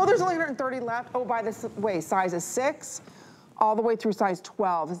 Oh, there's only 130 left. Oh, by the way, size is 6. All the way through size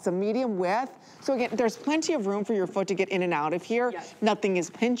 12. It's a medium width. So again, there's plenty of room for your foot to get in and out of here. Yes. Nothing is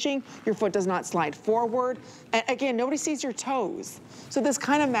pinching. Your foot does not slide forward. And again, nobody sees your toes. So this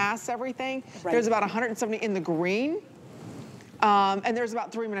kind of masks everything. Right. There's about 170 in the green. And there's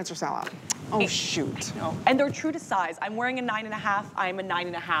about 3 minutes or so out. Oh, shoot. No. And they're true to size. I'm wearing a 9.5. I'm a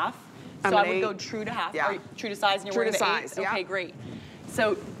 9.5. So I would go true to half. Yeah. Or true to size, and you're wearing an 8. Okay, great.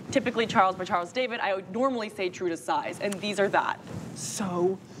 So typically Charles by Charles David, I would normally say true to size, and these are that.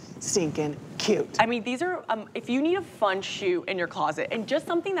 So stinking cute. I mean, these are, if you need a fun shoe in your closet and just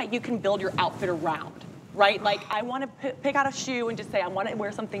something that you can build your outfit around, right? Like, I want to pick out a shoe and just say, I want to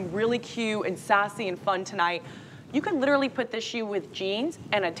wear something really cute and sassy and fun tonight. You can literally put this shoe with jeans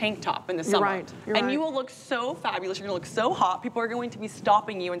and a tank top in the summer. You're right. You will look so fabulous. You're going to look so hot. People are going to be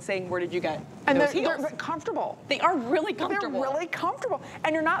stopping you and saying, where did you get those heels? They're comfortable. They are really comfortable. They're really comfortable.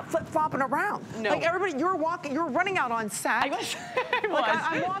 And you're not flip-flopping around. No. Like everybody, you're running out on set. I was.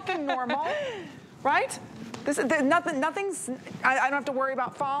 I'm walking normal, right? Nothing's, I don't have to worry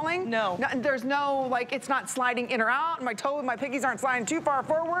about falling. No. There's no, like, it's not sliding in or out. My piggies aren't sliding too far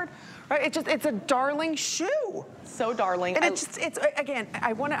forward. Right? It's a darling shoe. So darling. And again,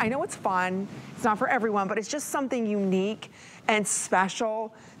 I know it's fun. It's not for everyone, but it's just something unique and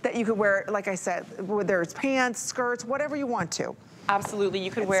special that you could wear, like I said, whether it's pants, skirts, whatever you want to. Absolutely.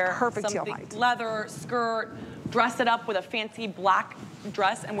 You could wear perfect something leather, skirt, dress it up with a fancy black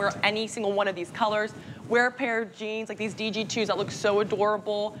dress and wear any single one of these colors. Wear a pair of jeans, like these DG2s that look so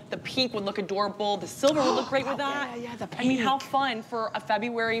adorable. The pink would look adorable. The silver would look great with that. Yeah, the pink. I mean, how fun for a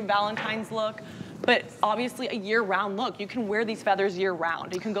February Valentine's look. But obviously a year-round look. You can wear these feathers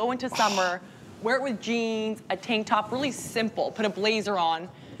year-round. You can go into summer, wear it with jeans, a tank top, really simple. Put a blazer on.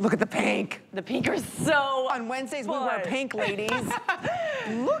 Look at the pink. The pink are so On Wednesdays, fun. we wear pink, ladies.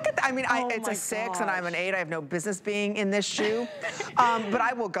 Look at that. I mean, it's a 6 and I'm an 8. I have no business being in this shoe. But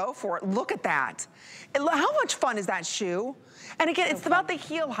I will go for it. Look at that. How much fun is that shoe? And again, it's about the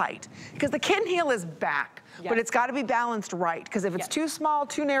heel height. Because the kitten heel is back. Yes. But it's got to be balanced right. Because if it's too small,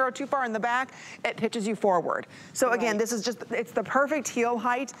 too narrow, too far in the back, it pitches you forward. So again, this is just, it's the perfect heel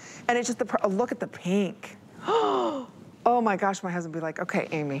height. And it's just look at the pink. Oh my gosh, my husband would be like, okay,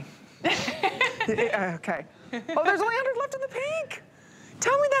 Amy. Okay. Oh, there's only 100 left in the pink.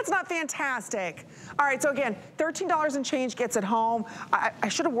 Tell me that's not fantastic. All right, so again, $13 and change gets it home. I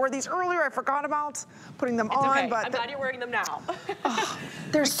should have wore these earlier. I forgot about putting them on. Okay. But I'm glad you're wearing them now. Oh,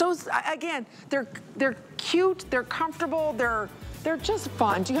 they're so, again, they're cute, they're comfortable, they're just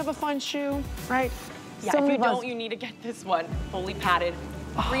fun. Do you have a fun shoe, right? Yeah, if you don't, you need to get this one. Fully padded,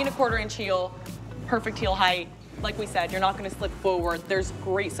 3 1/4 inch heel, perfect heel height. Like we said, you're not gonna slip forward. There's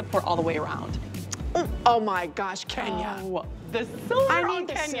great support all the way around. Oh my gosh, Kenya. Oh, the silver I on need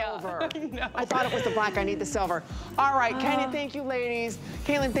the Kenya. silver. No. I thought it was the black. I need the silver. All right, Kenya, thank you, ladies.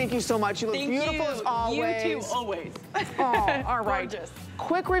 Caitlin, thank you so much. You look beautiful as always. You too, always. Oh, all right. Gorgeous.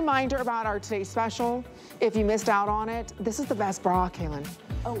 Quick reminder about our today's special. If you missed out on it, this is the best bra, Caitlin.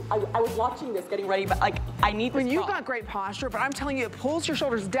 Oh, I was watching this, getting ready, but like, I need this You've bra. got great posture, but I'm telling you, it pulls your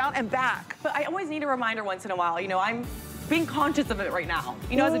shoulders down and back. But I always need a reminder once in a while. You know, I'm being conscious of it right now.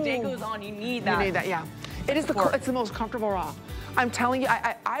 You know, as the day goes on, you need that. You need that, yeah. It's the most comfortable bra. I'm telling you,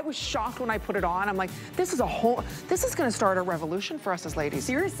 I was shocked when I put it on. I'm like, this is gonna start a revolution for us as ladies.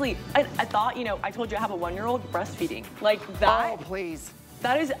 Seriously, I thought, you know, I told you I have a 1-year-old breastfeeding. Like that. Oh, please.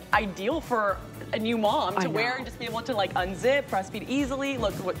 That is ideal for a new mom to wear and just be able to like unzip, breastfeed easily.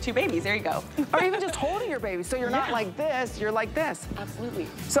 Look, 2 babies, there you go. Or even just holding your baby, so you're not like this, you're like this. Absolutely.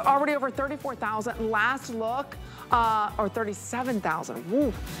 So already over 34,000, last look, or 37,000,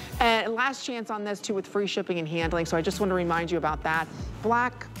 woo. And last chance on this too with free shipping and handling, so I just want to remind you about that.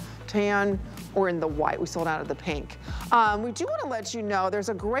 Black, tan, or in the white. We sold out of the pink. We do want to let you know there's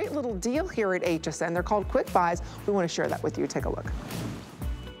a great little deal here at HSN. They're called Quick Buys. We want to share that with you. Take a look.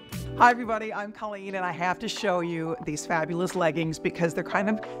 Hi everybody, I'm Colleen and I have to show you these fabulous leggings because they're kind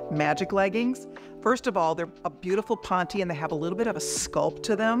of magic leggings. First of all, they're a beautiful ponte and they have a little bit of a sculpt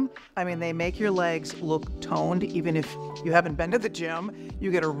to them. I mean, they make your legs look toned even if you haven't been to the gym.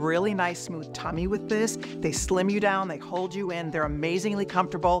 You get a really nice smooth tummy with this. They slim you down, they hold you in, they're amazingly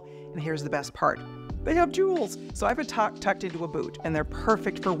comfortable. And here's the best part. They have jewels. So I have it tucked into a boot and they're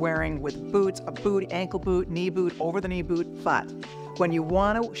perfect for wearing with boots, a boot, ankle boot, knee boot, over the knee boot, but when you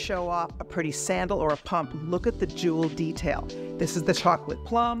want to show off a pretty sandal or a pump, look at the jewel detail. This is the chocolate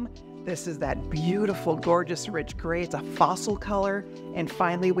plum. This is that beautiful, gorgeous, rich gray. It's a fossil color. And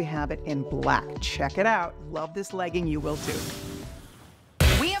finally, we have it in black. Check it out. Love this legging. You will too.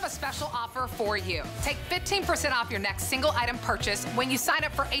 We have a special offer for you. Take 15% off your next single item purchase when you sign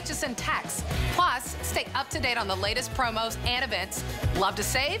up for HSN Text. Plus, stay up to date on the latest promos and events. Love to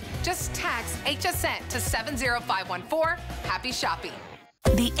save? Just text HSN to 70514. Happy shopping.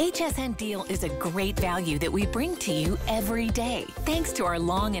 The HSN deal is a great value that we bring to you every day. Thanks to our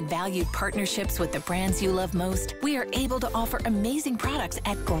long and valued partnerships with the brands you love most, we are able to offer amazing products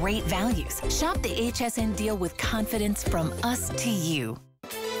at great values. Shop the HSN deal with confidence from us to you.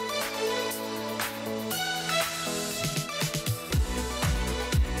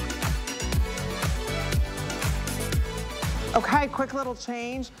 Okay, quick little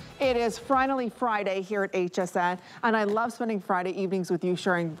change. It is finally Friday here at HSN, and I love spending Friday evenings with you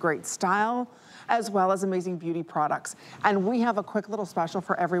sharing great style as well as amazing beauty products. And we have a quick little special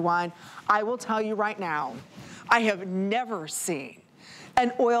for everyone. I will tell you right now, I have never seen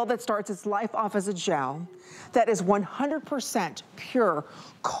an oil that starts its life off as a gel that is 100% pure,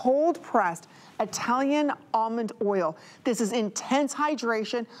 cold pressed Italian almond oil. This is intense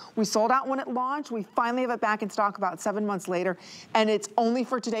hydration. We sold out when it launched. We finally have it back in stock about 7 months later, and it's only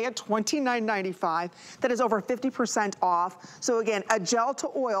for today at $29.95. That is over 50% off. So again, a gel to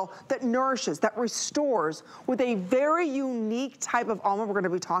oil that nourishes, that restores with a very unique type of almond we're gonna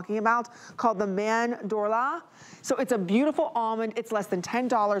be talking about called the mandorla. So it's a beautiful almond. It's less than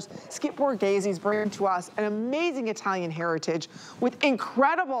 $10. Skip Borghese is bringing to us an amazing Italian heritage with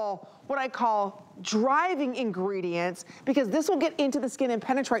incredible, what I call driving ingredients, because this will get into the skin and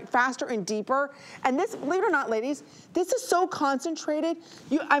penetrate faster and deeper. And this, believe it or not, ladies, this is so concentrated.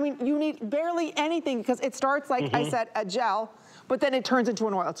 I mean, you need barely anything because it starts, like I said, a gel, but then it turns into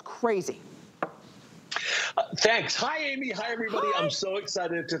an oil. It's crazy. Thanks. Hi, Amy. Hi, everybody. Hi. I'm so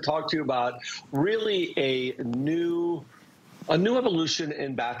excited to talk to you about really a new evolution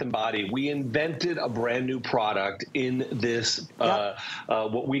in Bath & Body. We invented a brand new product in this,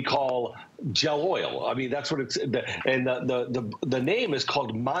 what we call gel oil. I mean, that's what it's, and the name is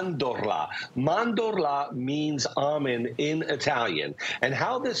called mandorla. Mandorla means almond in Italian. And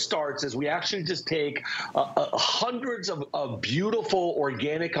how this starts is we actually just take hundreds of beautiful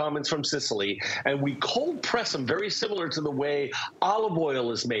organic almonds from Sicily, and we cold press them, very similar to the way olive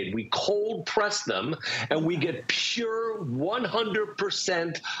oil is made. We cold press them, and we get pure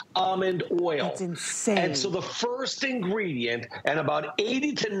 100% almond oil. That's insane. And so the first ingredient, and about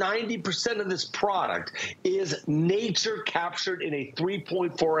 80 to 90% 80% of this product is nature captured in a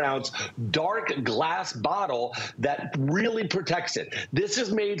 3.4 ounce dark glass bottle that really protects it. This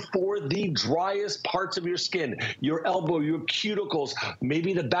is made for the driest parts of your skin, your elbow, your cuticles,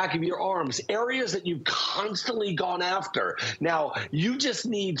 maybe the back of your arms, areas that you've constantly gone after. Now, you just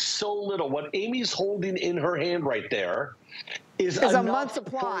need so little. What Amy's holding in her hand right there is a month's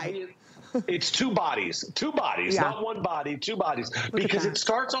supply. It's two bodies, yeah. not one body, two bodies, because it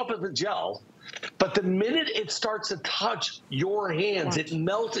starts off as a gel, but the minute it starts to touch your hands, it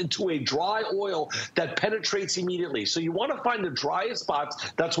melts into a dry oil that penetrates immediately. So you want to find the driest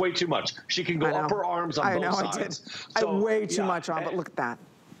spots. That's way too much. She can go up her arms on both sides. I did. Way too much on, but look at that.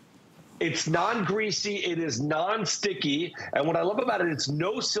 It's non-greasy, it is non-sticky, and what I love about it, it's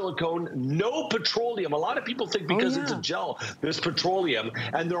no silicone, no petroleum. A lot of people think because it's a gel, there's petroleum,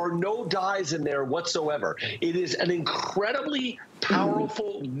 and there are no dyes in there whatsoever. It is an incredibly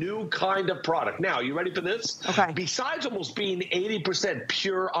powerful new kind of product. Now, you ready for this? Okay. Besides almost being 80%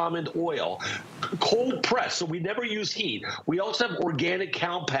 pure almond oil, cold pressed, so we never use heat. We also have organic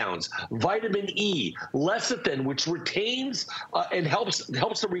compounds, vitamin E, lecithin, which retains and helps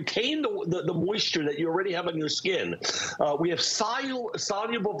to retain the moisture that you already have on your skin. We have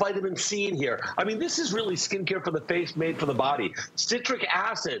soluble vitamin C in here. I mean, this is really skincare for the face, made for the body. Citric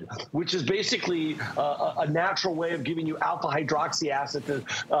acid, which is basically a natural way of giving you alpha hydroxy acid to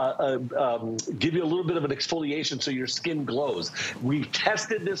give you a little bit of an exfoliation so your skin glows. We've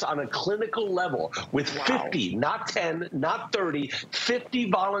tested this on a clinical level with 50, not 10, not 30, 50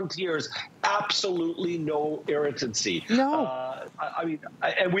 volunteers, absolutely no irritancy. No. I mean,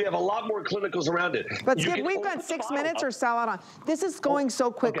 and we have a lot more clinicals around it. But Skip, we've got 6 minutes or salad on. This is going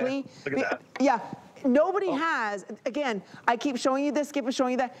so quickly. Okay. Look at that. Yeah. Nobody has, again, I keep showing you this, Skip is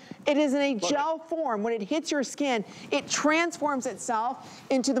showing you that. It is in a gel form. When it hits your skin, it transforms itself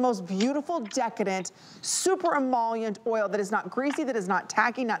into the most beautiful, decadent, super emollient oil that is not greasy, that is not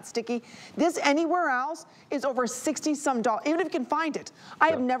tacky, not sticky. This anywhere else is over 60-some dollars, even if you can find it. I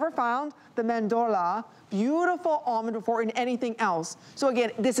have never found the Mandola beautiful almond before in anything else. So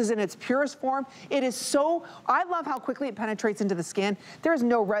again, this is in its purest form. It is so, I love how quickly it penetrates into the skin. There is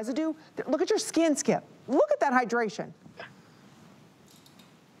no residue. Look at your skin, Skip. Look at that hydration.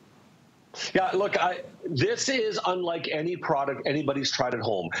 Yeah, look, this is unlike any product anybody's tried at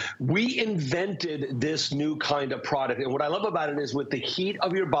home. We invented this new kind of product, and what I love about it is with the heat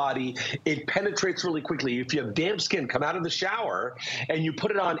of your body, it penetrates really quickly. If you have damp skin, come out of the shower, and you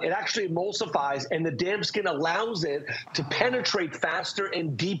put it on, it actually emulsifies, and the damp skin allows it to penetrate faster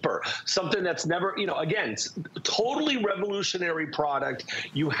and deeper. Something that's never, you know, again, totally revolutionary product.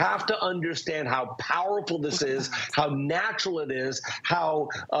 You have to understand how powerful this is, how natural it is, how,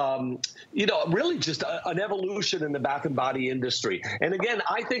 you know, really just an evolution in the bath and body industry. And again,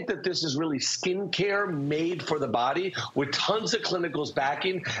 I think that this is really skincare made for the body with tons of clinicals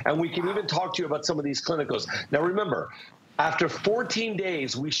backing, and we can even talk to you about some of these clinicals. Now remember, after 14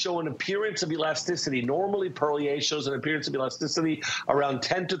 days, we show an appearance of elasticity. Normally, Perlier shows an appearance of elasticity around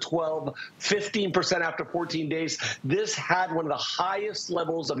 10 to 12, 15% after 14 days. This had one of the highest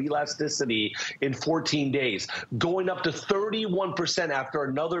levels of elasticity in 14 days, going up to 31% after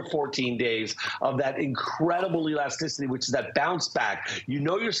another 14 days of that incredible elasticity, which is that bounce back. You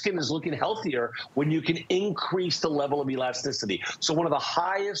know your skin is looking healthier when you can increase the level of elasticity. So one of the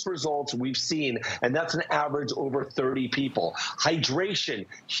highest results we've seen, and that's an average over 30 people. Hydration,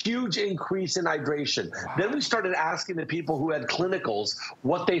 huge increase in hydration. Then we started asking the people who had clinicals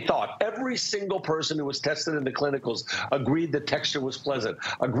what they thought. Every single person who was tested in the clinicals agreed the texture was pleasant,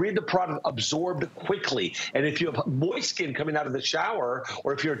 agreed the product absorbed quickly. And if you have moist skin coming out of the shower,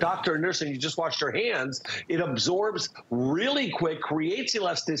 or if you're a doctor or nurse and you just washed your hands, it absorbs really quick, creates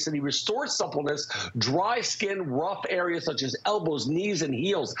elasticity, restores suppleness, dry skin, rough areas such as elbows, knees, and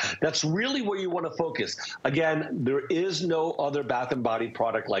heels. That's really where you want to focus. Again, there is no other bath and body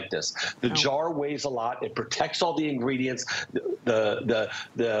product like this. The jar weighs a lot. It protects all the ingredients. The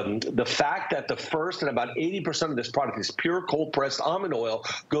fact that the first and about 80% of this product is pure cold pressed almond oil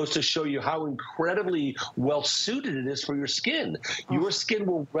goes to show you how incredibly well suited it is for your skin. Your skin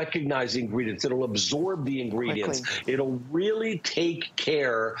will recognize the ingredients. It'll absorb the ingredients. It'll really take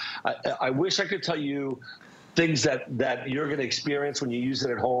care. I wish I could tell you things that you're going to experience when you use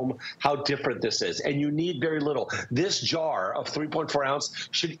it at home, how different this is. And you need very little. This jar of 3.4 ounce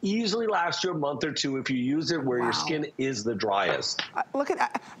should easily last you a month or two if you use it where your skin is the driest. Look at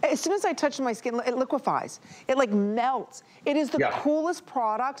that. As soon as I touch my skin, it liquefies. It like melts. It is the coolest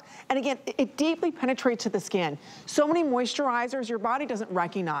product. And again, it deeply penetrates to the skin. So many moisturizers your body doesn't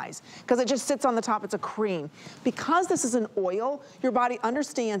recognize because it just sits on the top. It's a cream. Because this is an oil, your body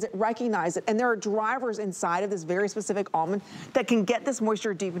understands it, recognizes it, and there are drivers inside of this very specific almond that can get this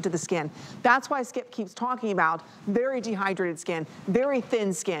moisture deep into the skin. That's why Skip keeps talking about very dehydrated skin, very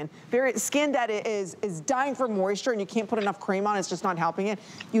thin skin, very skin that is dying for moisture and you can't put enough cream on, it's just not helping it.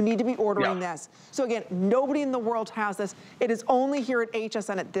 You need to be ordering this. So again, nobody in the world has this. It is only here at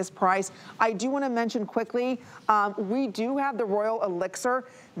HSN at this price. I do want to mention quickly, we do have the Royal Elixir.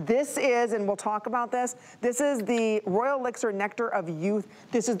 This is, and we'll talk about this, this is the Royal Elixir Nectar of Youth.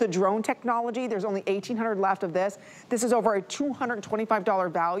 This is the drone technology. There's only 1,800 left of this. This is over a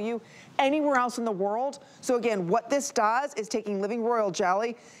 $225 value anywhere else in the world. So again, what this does is taking living royal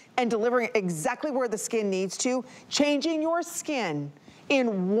jelly and delivering it exactly where the skin needs to, changing your skin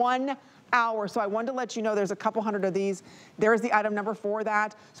in 1 hour. So I wanted to let you know there's a couple hundred of these. There's the item number for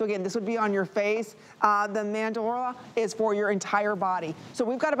that. So again, this would be on your face. The Mandorla is for your entire body. So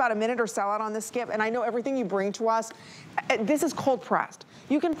we've got about a minute or so out on this, Skip, and I know everything you bring to us, this is cold pressed.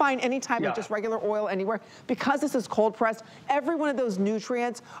 You can find any type of just regular oil anywhere. Because this is cold pressed, every one of those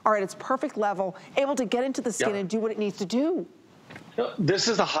nutrients are at its perfect level, able to get into the skin and do what it needs to do. This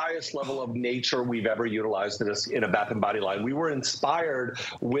is the highest level of nature we've ever utilized in a Bath & Body line. We were inspired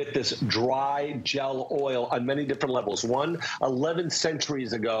with this dry gel oil on many different levels. One, 11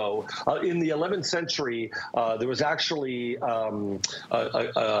 centuries ago, in the 11th century, there was actually where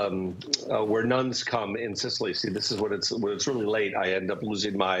nuns come in Sicily. See, this is when it's really late. I end up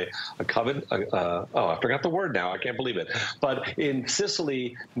losing my coven. Oh, I forgot the word now. I can't believe it. But in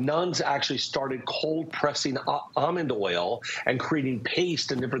Sicily, nuns actually started cold pressing almond oil and creating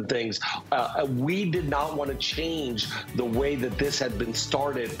paste and different things. We did not want to change the way that this had been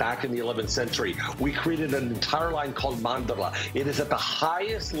started back in the 11th century. We created an entire line called Mandorla. It is at the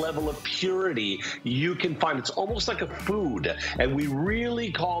highest level of purity you can find. It's almost like a food. And we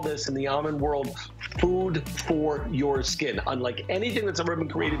really call this in the almond world food for your skin. Unlike anything that's ever been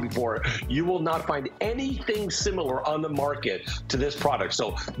created before, you will not find anything similar on the market to this product.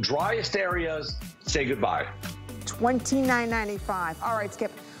 So driest areas, say goodbye. $29.95. All right,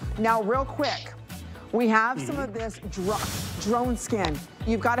 Skip. Now, real quick, we have some of this drone skin.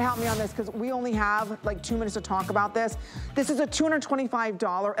 You've got to help me on this because we only have like 2 minutes to talk about this. This is a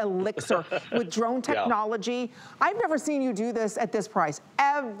 $225 elixir with drone technology. I've never seen you do this at this price,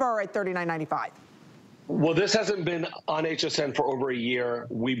 ever at $39.95. Well, this hasn't been on HSN for over a year.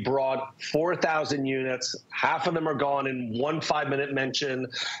 We brought 4,000 units. Half of them are gone in 1 5-minute mention.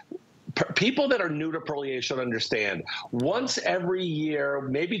 People that are new to Perlier should understand, once every year,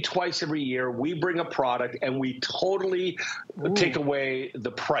 maybe twice every year, we bring a product and we totally take away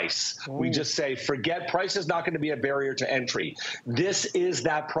the price. We just say, forget, price is not going to be a barrier to entry. This is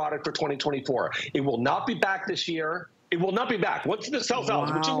that product for 2024. It will not be back this year. It will not be back. Once this sells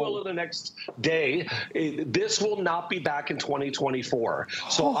out, which it will in the next day, this will not be back in 2024.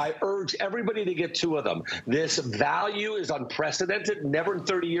 So I urge everybody to get 2 of them. This value is unprecedented. Never in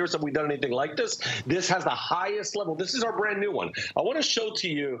 30 years have we done anything like this. This has the highest level. This is our brand new one. I want to show to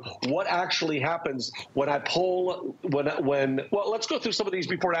you what actually happens when I pull, well, let's go through some of these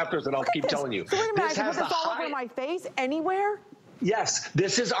before and afters and I'll keep telling you. So wait a minute, I can put this all over my face anywhere? Yes,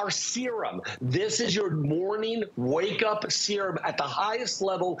 this is our serum. This is your morning wake-up serum at the highest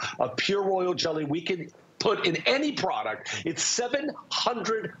level of pure royal jelly we can put in any product. It's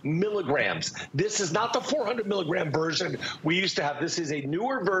 700 milligrams. This is not the 400 milligram version we used to have. This is a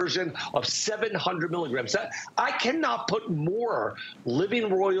newer version of 700 milligrams. I cannot put more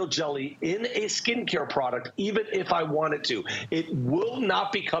living royal jelly in a skincare product, even if I wanted to. It will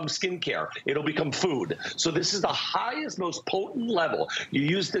not become skincare. It'll become food. So this is the highest, most potent level. You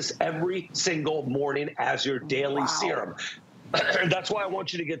use this every single morning as your daily serum. That's why I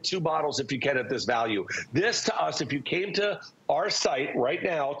want you to get 2 bottles if you can at this value. This to us, if you came to our site right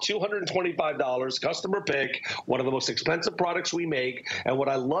now, $225, customer pick, one of the most expensive products we make. And what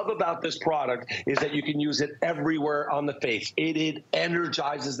I love about this product is that you can use it everywhere on the face. It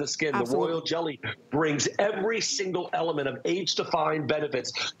energizes the skin. Absolutely. The royal jelly brings every single element of age-defying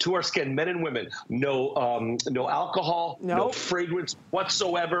benefits to our skin, men and women. No alcohol, no fragrance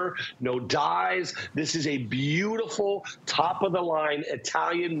whatsoever, no dyes. This is a beautiful, top-of-the-line,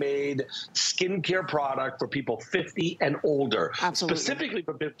 Italian-made skincare product for people 50 and older. older. Absolutely. Specifically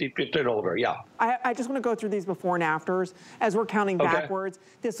for 50 and older, yeah. I just want to go through these before and afters as we're counting backwards.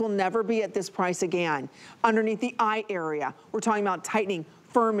 This will never be at this price again. Underneath the eye area, we're talking about tightening,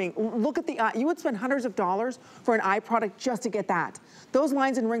 firming. Look at the eye. You would spend hundreds of dollars for an eye product just to get that. Those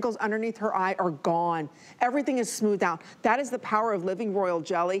lines and wrinkles underneath her eye are gone. Everything is smoothed out. That is the power of Living Royal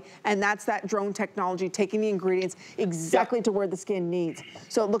Jelly, and that's that drone technology, taking the ingredients exactly to where the skin needs.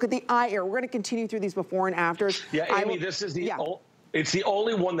 So look at the eye area. We're going to continue through these before and afters. Yeah, Amy, this is the it's the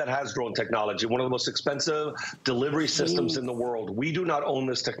only one that has drone technology, one of the most expensive delivery systems in the world. We do not own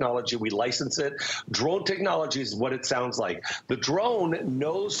this technology. We license it. Drone technology is what it sounds like. The drone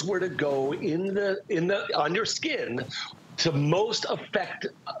knows where to go on your skin to most affect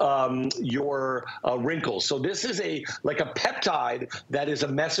your wrinkles. So this is like a peptide that is a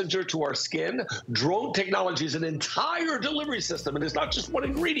messenger to our skin. Drone technology is an entire delivery system, and it's not just one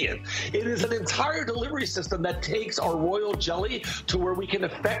ingredient. It is an entire delivery system that takes our royal jelly to where we can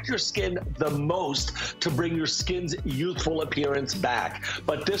affect your skin the most to bring your skin's youthful appearance back.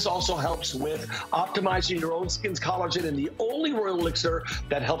 But this also helps with optimizing your own skin's collagen, and the only royal elixir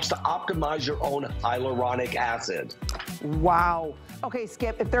that helps to optimize your own hyaluronic acid. Wow. Okay,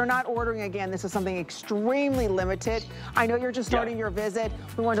 Skip, if they're not ordering again, this is something extremely limited. I know you're just starting your visit.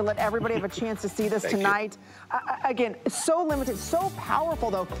 We wanted to let everybody have a chance to see this tonight. Again, so limited, so powerful,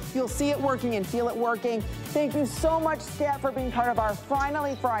 though. You'll see it working and feel it working. Thank you so much, Skip, for being part of our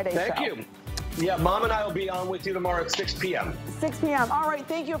Finally Friday show. Thank you. Yeah, Mom and I will be on with you tomorrow at 6 p.m. 6 p.m. All right,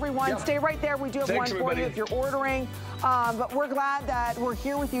 thank you, everyone. Stay right there. We do have one for you if you're ordering. But we're glad that we're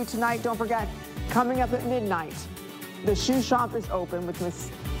here with you tonight. Don't forget, coming up at midnight, the shoe shop is open with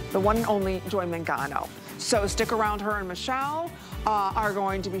the one and only Joy Mangano. So stick around. Her and Michelle are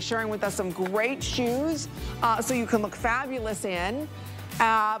going to be sharing with us some great shoes so you can look fabulous in.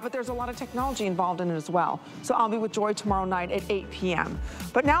 But there's a lot of technology involved in it as well. So I'll be with Joy tomorrow night at 8 p.m.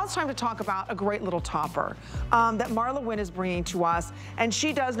 But now it's time to talk about a great little topper that Marla Wynn is bringing to us. And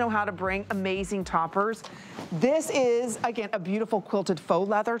she does know how to bring amazing toppers. This is, again, a beautiful quilted faux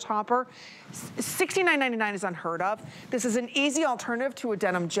leather topper. $69.99 is unheard of. This is an easy alternative to a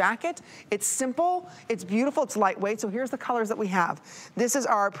denim jacket. It's simple, it's beautiful, it's lightweight. So here's the colors that we have. This is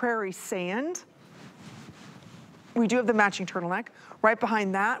our Prairie Sand. We do have the matching turtleneck. Right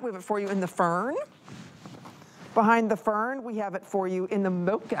behind that, we have it for you in the Fern. Behind the Fern, we have it for you in the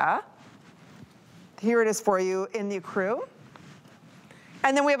Mocha. Here it is for you in the Ecru.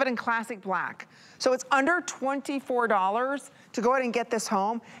 And then we have it in Classic Black. So it's under $24 to go ahead and get this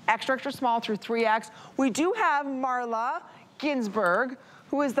home. Extra, extra small through 3X. We do have Marla Ginsburg,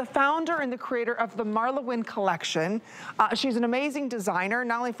 who is the founder and the creator of the Marla Wynn collection. She's an amazing designer,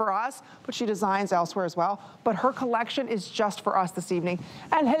 not only for us, but she designs elsewhere as well. But her collection is just for us this evening.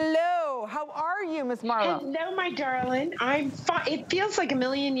 And hello, how are you, Miss Marla? Hello, my darling. I'm fine. It feels like a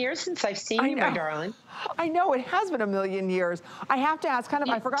million years since I've seen you, my darling. I know, it has been a million years. I have to ask,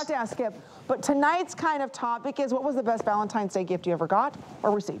 I forgot to ask Skip, but tonight's kind of topic is, what was the best Valentine's Day gift you ever got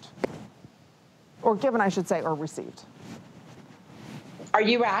or received? Or given, I should say, or received. Are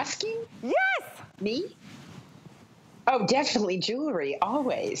you asking? Yes. Me? Oh, definitely jewelry,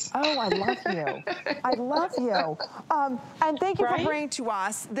 always. Oh, I love you. I love you. And thank you for bringing to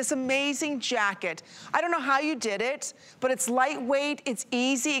us this amazing jacket. I don't know how you did it, but it's lightweight, it's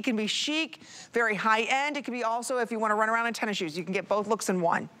easy, it can be chic, very high end. It can be also, if you want to run around in tennis shoes, you can get both looks in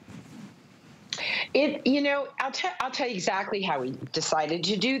one. You know, I'll tell you exactly how we decided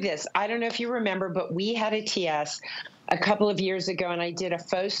to do this. I don't know if you remember, but we had a TS a couple of years ago, and I did a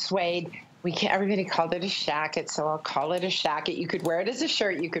faux suede. Everybody called it a shacket, so I'll call it a shacket. You could wear it as a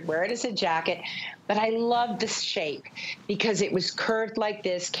shirt, you could wear it as a jacket, but I loved this shape because it was curved like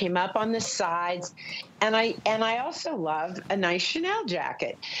this, came up on the sides, and I also love a nice Chanel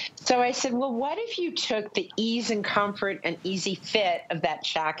jacket. So I said, well, what if you took the ease and comfort and easy fit of that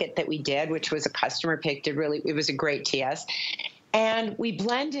jacket that we did, which was a customer picked, it was a great TS, and we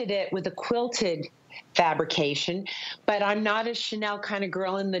blended it with a quilted fabrication, but I'm not a Chanel kind of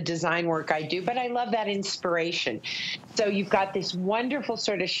girl in the design work I do, but I love that inspiration. So you've got this wonderful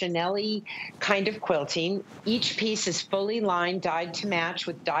sort of Chanel-y kind of quilting. Each piece is fully lined, dyed to match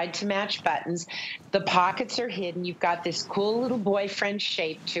with dyed to match buttons. The pockets are hidden. You've got this cool little boyfriend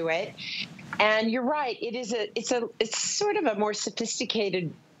shape to it. And you're right, it's sort of a more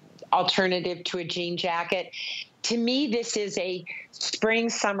sophisticated alternative to a jean jacket. To me, this is a spring,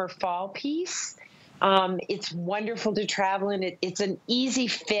 summer, fall piece. It's wonderful to travel in. It's an easy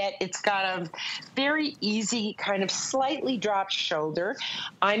fit. It's got a very easy kind of slightly dropped shoulder.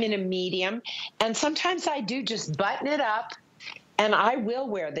 I'm in a medium, and sometimes I do just button it up And I will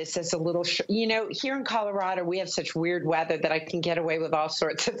wear this as a little, you know, here in Colorado, we have such weird weather that I can get away with all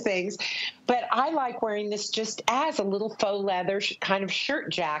sorts of things. But I like wearing this just as a little faux leather kind of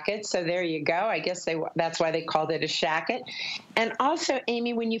shirt jacket. So there you go. I guess that's why they called it a shacket. And also,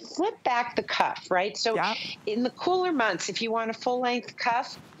 Amy, when you flip back the cuff, right? So in the cooler months, if you want a full length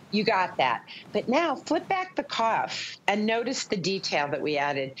cuff, you got that. But now flip back the cuff and notice the detail that we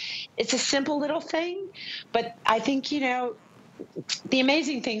added. It's a simple little thing, but I think, you know, the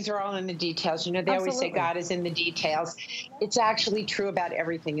amazing things are all in the details. You know, they always say God is in the details. It's actually true about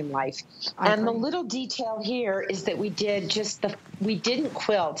everything in life. And the little detail here is that we didn't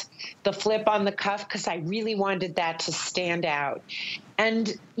quilt the flip on the cuff because I really wanted that to stand out.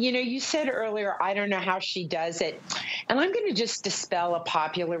 And, you know, you said earlier, I don't know how she does it. And I'm going to just dispel a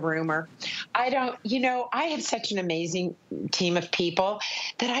popular rumor. I have such an amazing team of people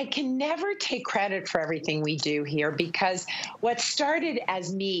that I can never take credit for everything we do here, because what started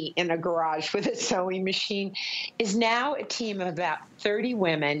as me in a garage with a sewing machine is now a team of about 30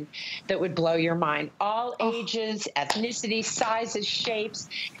 women that would blow your mind. All ages, ethnicities, sizes, shapes.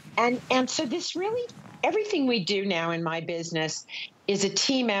 And so this really, everything we do now in my business is a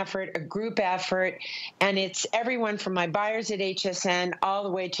team effort, a group effort, and it's everyone from my buyers at HSN all the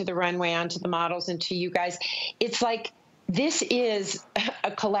way to the runway, onto the models, and to you guys. It's like this is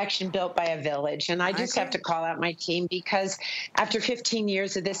a collection built by a village, and I just have to call out my team, because after 15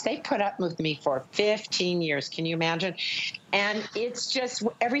 years of this, they put up with me for 15 years. Can you imagine? And it's just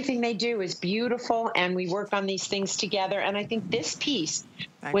everything they do is beautiful, and we work on these things together. And I think this piece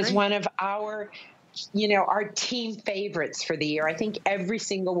was one of our team favorites for the year. I think every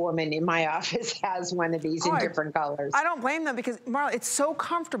single woman in my office has one of these in different colors. I don't blame them, because Marla, it's so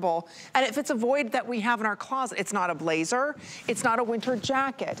comfortable. And if it's a void that we have in our closet, it's not a blazer, it's not a winter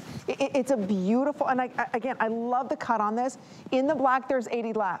jacket. It's a beautiful, and again, I love the cut on this. In the black, there's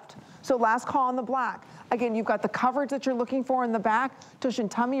 80 left. So last call on the black. Again, you've got the coverage that you're looking for in the back. Tush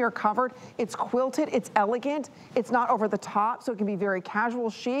and tummy are covered. It's quilted, it's elegant, it's not over the top, so it can be very casual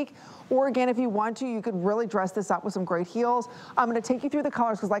chic. Or again, if you want to, you could really dress this up with some great heels. I'm gonna take you through the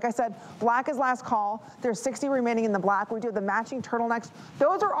colors, because like I said, black is last call. There's 60 remaining in the black. We do have the matching turtlenecks.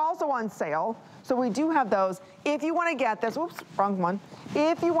 Those are also on sale. So we do have those. If you wanna get this, whoops, wrong one.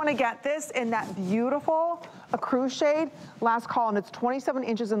 If you wanna get this in that beautiful cruise shade, last call, and it's 27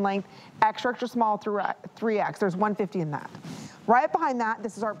 inches in length, extra, extra small through 3X. There's 150 in that. Right behind that,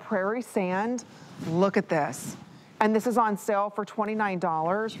 this is our Prairie Sand. Look at this. And this is on sale for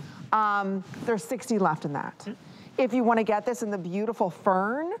 $29. There's 60 left in that. If you want to get this in the beautiful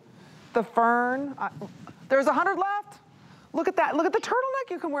Fern, there's 100 left. Look at that. Look at the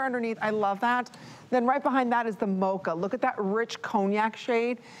turtleneck you can wear underneath. I love that. Then right behind that is the Mocha. Look at that rich cognac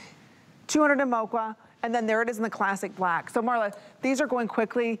shade. 200 in Mocha. And then there it is in the classic black. So Marla, these are going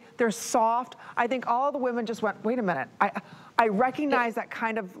quickly. They're soft. I think all of the women just went, wait a minute. I recognize that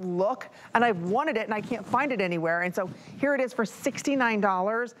kind of look, and I've wanted it and I can't find it anywhere. And so here it is for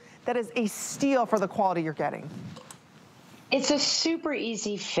 $69. That is a steal for the quality you're getting. It's a super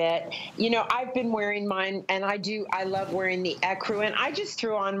easy fit. You know, I've been wearing mine, and I love wearing the ecru, and I just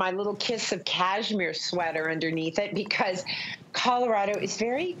threw on my little Kiss of Cashmere sweater underneath it, because Colorado is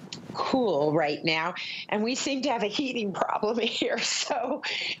very cool right now, and we seem to have a heating problem here. So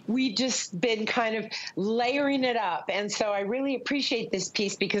we've just been kind of layering it up. And so I really appreciate this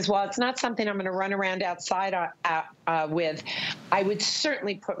piece, because while it's not something I'm going to run around outside with, I would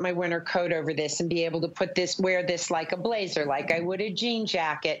certainly put my winter coat over this and be able to wear this like a blazer, like I would a jean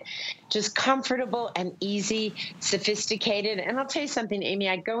jacket. Just comfortable and easy, sophisticated. And I'll tell you something, Amy,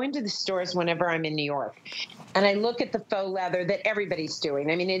 I go into the stores whenever I'm in New York, and I look at the faux leather that everybody's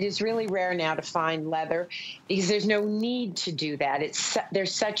doing. I mean, it is really rare now to find leather, because there's no need to do that.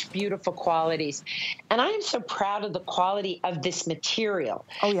 There's such beautiful qualities. And I am so proud of the quality of this material.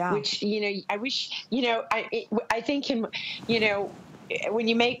 Oh, yeah. Which, I wish, I think, when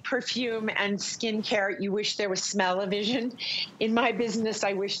you make perfume and skincare, you wish there was smell-o-vision. In my business,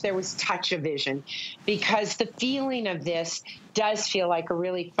 I wish there was touch-o-vision, because the feeling of this does feel like a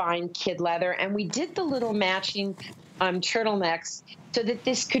really fine kid leather. And we did the little matching turtlenecks so that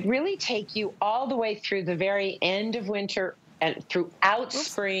this could really take you all the way through the very end of winter and throughout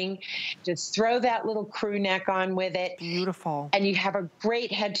spring. Just throw that little crew neck on with it. Beautiful. And you have a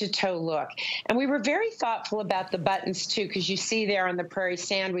great head to toe look. And we were very thoughtful about the buttons too, because you see there on the Prairie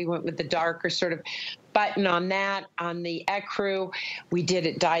Sand, we went with the darker sort of button on that. On the ecru, we did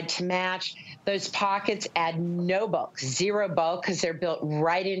it dyed to match. Those pockets add no bulk, zero bulk, because they're built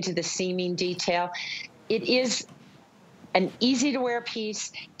right into the seaming detail. It is an easy to wear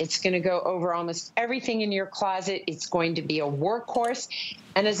piece. It's going to go over almost everything in your closet. It's going to be a workhorse.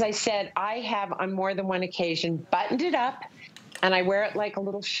 And as I said, I have on more than one occasion buttoned it up, and I wear it like a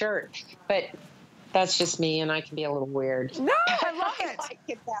little shirt. But that's just me, and I can be a little weird. No, I love it. I like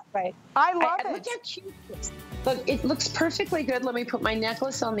it that way. I love it. Look how cute it is. Look, it looks perfectly good. Let me put my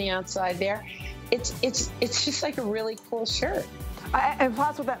necklace on the outside there. It's just like a really cool shirt. And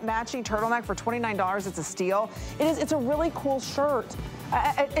plus with that matching turtleneck for $29, it's a steal. It's a really cool shirt.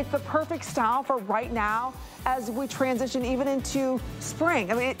 It's the perfect style for right now as we transition even into spring.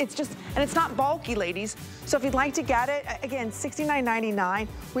 I mean, it's just, and it's not bulky, ladies. So if you'd like to get it, again, $69.99.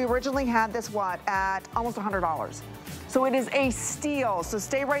 We originally had this, at almost $100. So it is a steal. So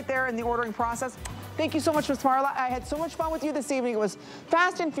stay right there in the ordering process. Thank you so much, Ms. Marla. I had so much fun with you this evening. It was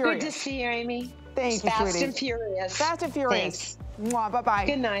fast and furious. Good to see you, Amy. Thank you, sweetie. Fast and furious. Fast and furious. Thanks. Mwah, bye-bye.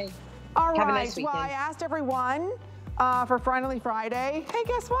 Good night. All right. Have a nice well, weekend. I asked everyone for Finally Friday. Hey,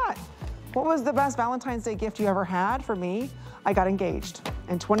 guess what? What was the best Valentine's Day gift you ever had? For me, I got engaged.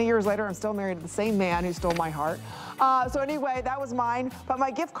 And 20 years later, I'm still married to the same man who stole my heart. So anyway, that was mine. But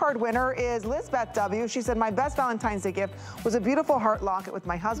my gift card winner is Lizbeth W. She said, my best Valentine's Day gift was a beautiful heart locket with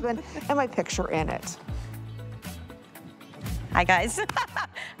my husband and my picture in it. Hi, guys.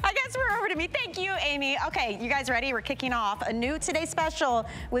 I guess we're over to me. Thank you, Amy. Okay, you guys ready? We're kicking off a new Today Special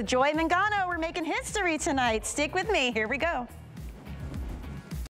with Joy Mangano. We're making history tonight. Stick with me. Here we go.